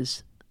that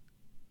is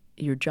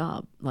your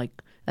job.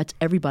 Like, that's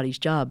everybody's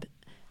job.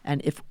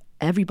 And if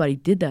everybody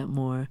did that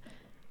more,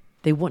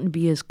 they wouldn't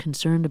be as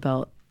concerned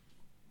about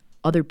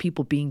other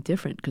people being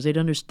different, because they'd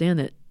understand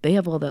that they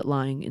have all that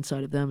lying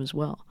inside of them as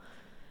well.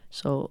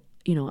 So,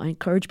 I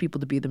encourage people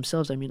to be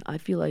themselves. I mean, I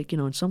feel like,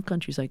 in some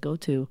countries I go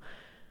to,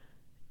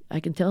 I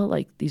can tell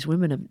like these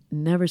women have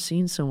never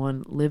seen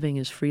someone living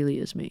as freely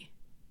as me.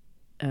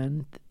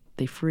 And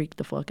they freak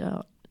the fuck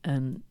out.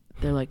 And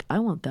they're like, I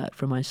want that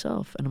for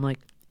myself. And I'm like,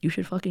 you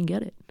should fucking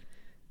get it.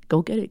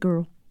 Go get it,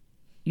 girl.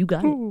 You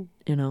got it.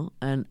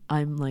 And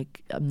I'm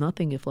like, I'm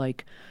nothing if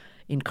like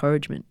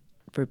encouragement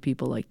for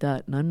people like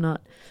that. And I'm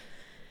not,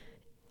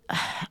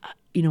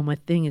 my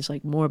thing is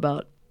like more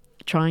about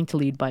trying to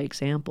lead by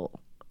example.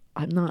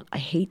 I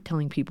hate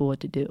telling people what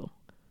to do.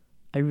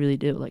 I really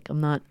do. Like,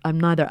 I'm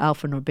neither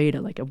alpha nor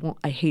beta. Like,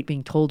 I hate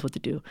being told what to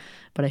do,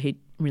 but I hate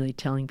really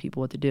telling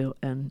people what to do.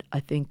 And I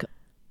think,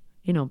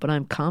 but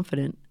I'm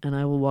confident, and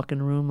I will walk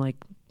in a room like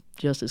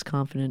just as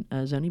confident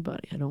as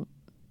anybody. I don't,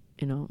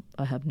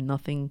 I have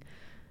nothing.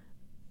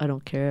 I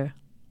don't care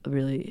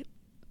really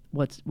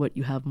what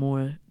you have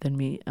more than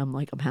me. I'm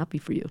happy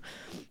for you.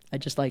 I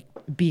just like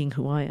being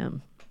who I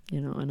am,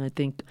 and I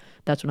think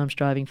that's what I'm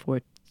striving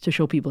for, to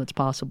show people it's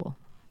possible.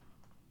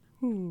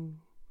 And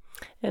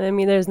I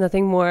mean, there's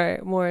nothing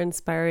more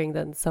inspiring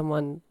than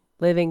someone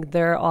living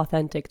their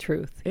authentic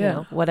truth,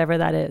 whatever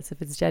that is.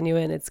 If it's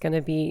genuine, it's going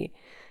to be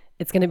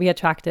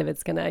attractive.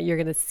 You're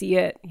going to see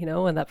it,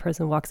 when that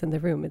person walks in the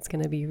room, it's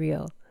going to be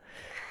real.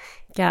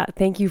 Yeah.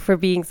 Thank you for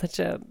being such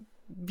a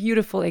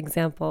beautiful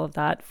example of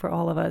that for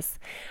all of us.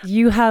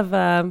 You have,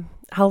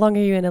 how long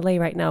are you in LA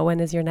right now? When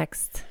is your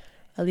next?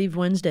 I leave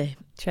Wednesday.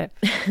 Trip.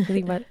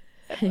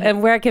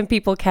 And where can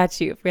people catch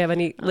you if we have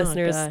any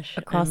listeners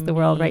across the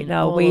world right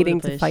now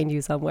waiting to find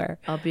you somewhere?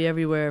 I'll be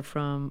everywhere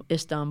from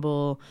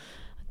Istanbul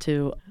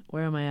to,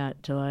 where am I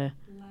at, July?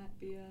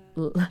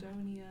 Latvia,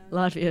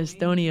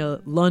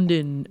 Estonia,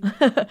 London,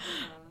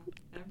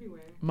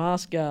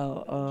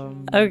 Moscow.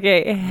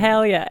 Okay,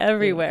 hell yeah,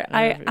 everywhere.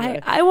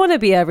 I want to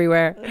be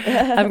everywhere.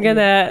 I'm going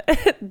to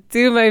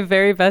do my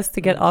very best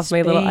to get off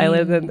Spain. My little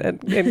island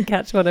and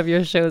catch one of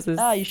your shows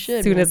as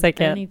soon as I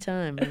can.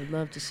 Anytime. I would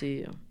love to see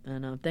you.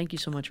 And thank you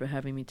so much for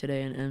having me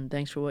today. And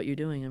thanks for what you're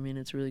doing. I mean,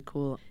 it's really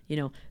cool.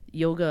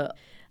 Yoga,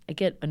 I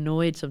get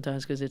annoyed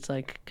sometimes because it's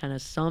like kind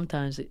of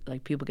sometimes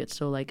like people get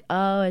so like,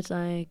 oh, it's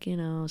like,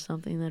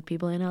 something that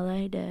people in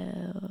LA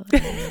do.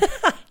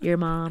 Your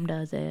mom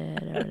does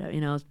it, or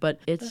whatever, but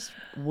it's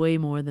way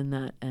more than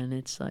that. And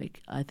it's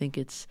like, I think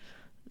it's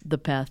the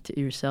path to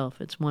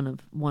yourself. It's one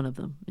of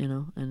them,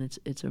 and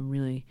it's a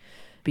really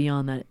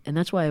beyond that. And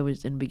that's why I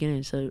was in the beginning,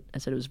 I said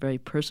it was very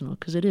personal,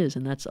 because it is.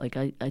 And that's like,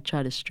 I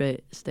try to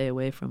stay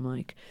away from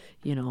like,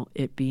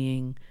 it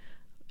being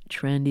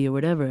trendy or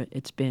whatever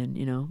it's been,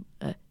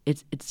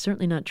 it's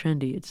certainly not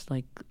trendy. It's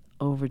like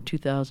over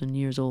 2,000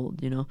 years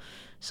old,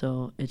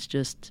 so it's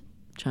just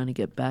trying to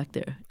get back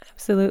there.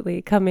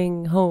 Absolutely.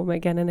 Coming home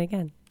again and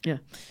again. Yeah.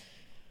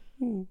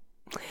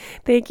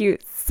 Thank you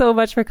so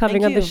much for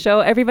coming on the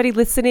show. Everybody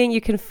listening, you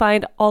can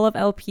find all of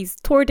LP's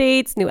tour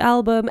dates, new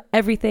album,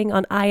 everything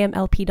on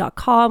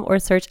imlp.com, or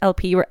search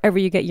LP wherever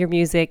you get your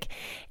music.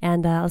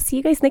 And I'll see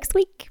you guys next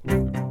week.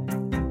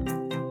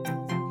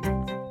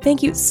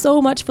 Thank you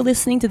so much for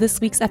listening to this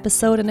week's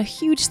episode, and a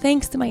huge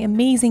thanks to my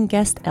amazing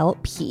guest,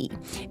 LP.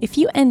 If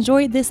you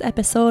enjoyed this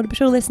episode, be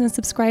sure to listen and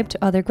subscribe to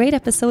other great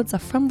episodes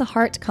of From the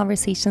Heart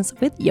Conversations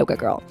with Yoga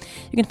Girl.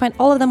 You can find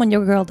all of them on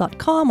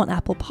yogagirl.com, on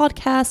Apple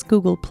Podcasts,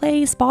 Google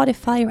Play,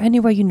 Spotify, or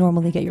anywhere you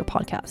normally get your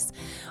podcasts.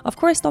 Of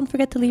course, don't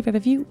forget to leave a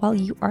review while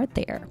you are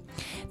there.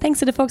 Thanks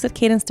to the folks at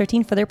Cadence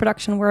 13 for their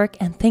production work,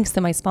 and thanks to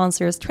my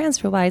sponsors,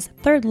 TransferWise,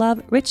 Third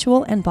Love,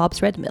 Ritual, and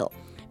Bob's Red Mill.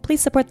 Please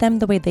support them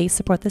the way they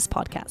support this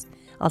podcast.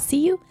 I'll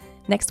see you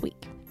next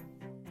week.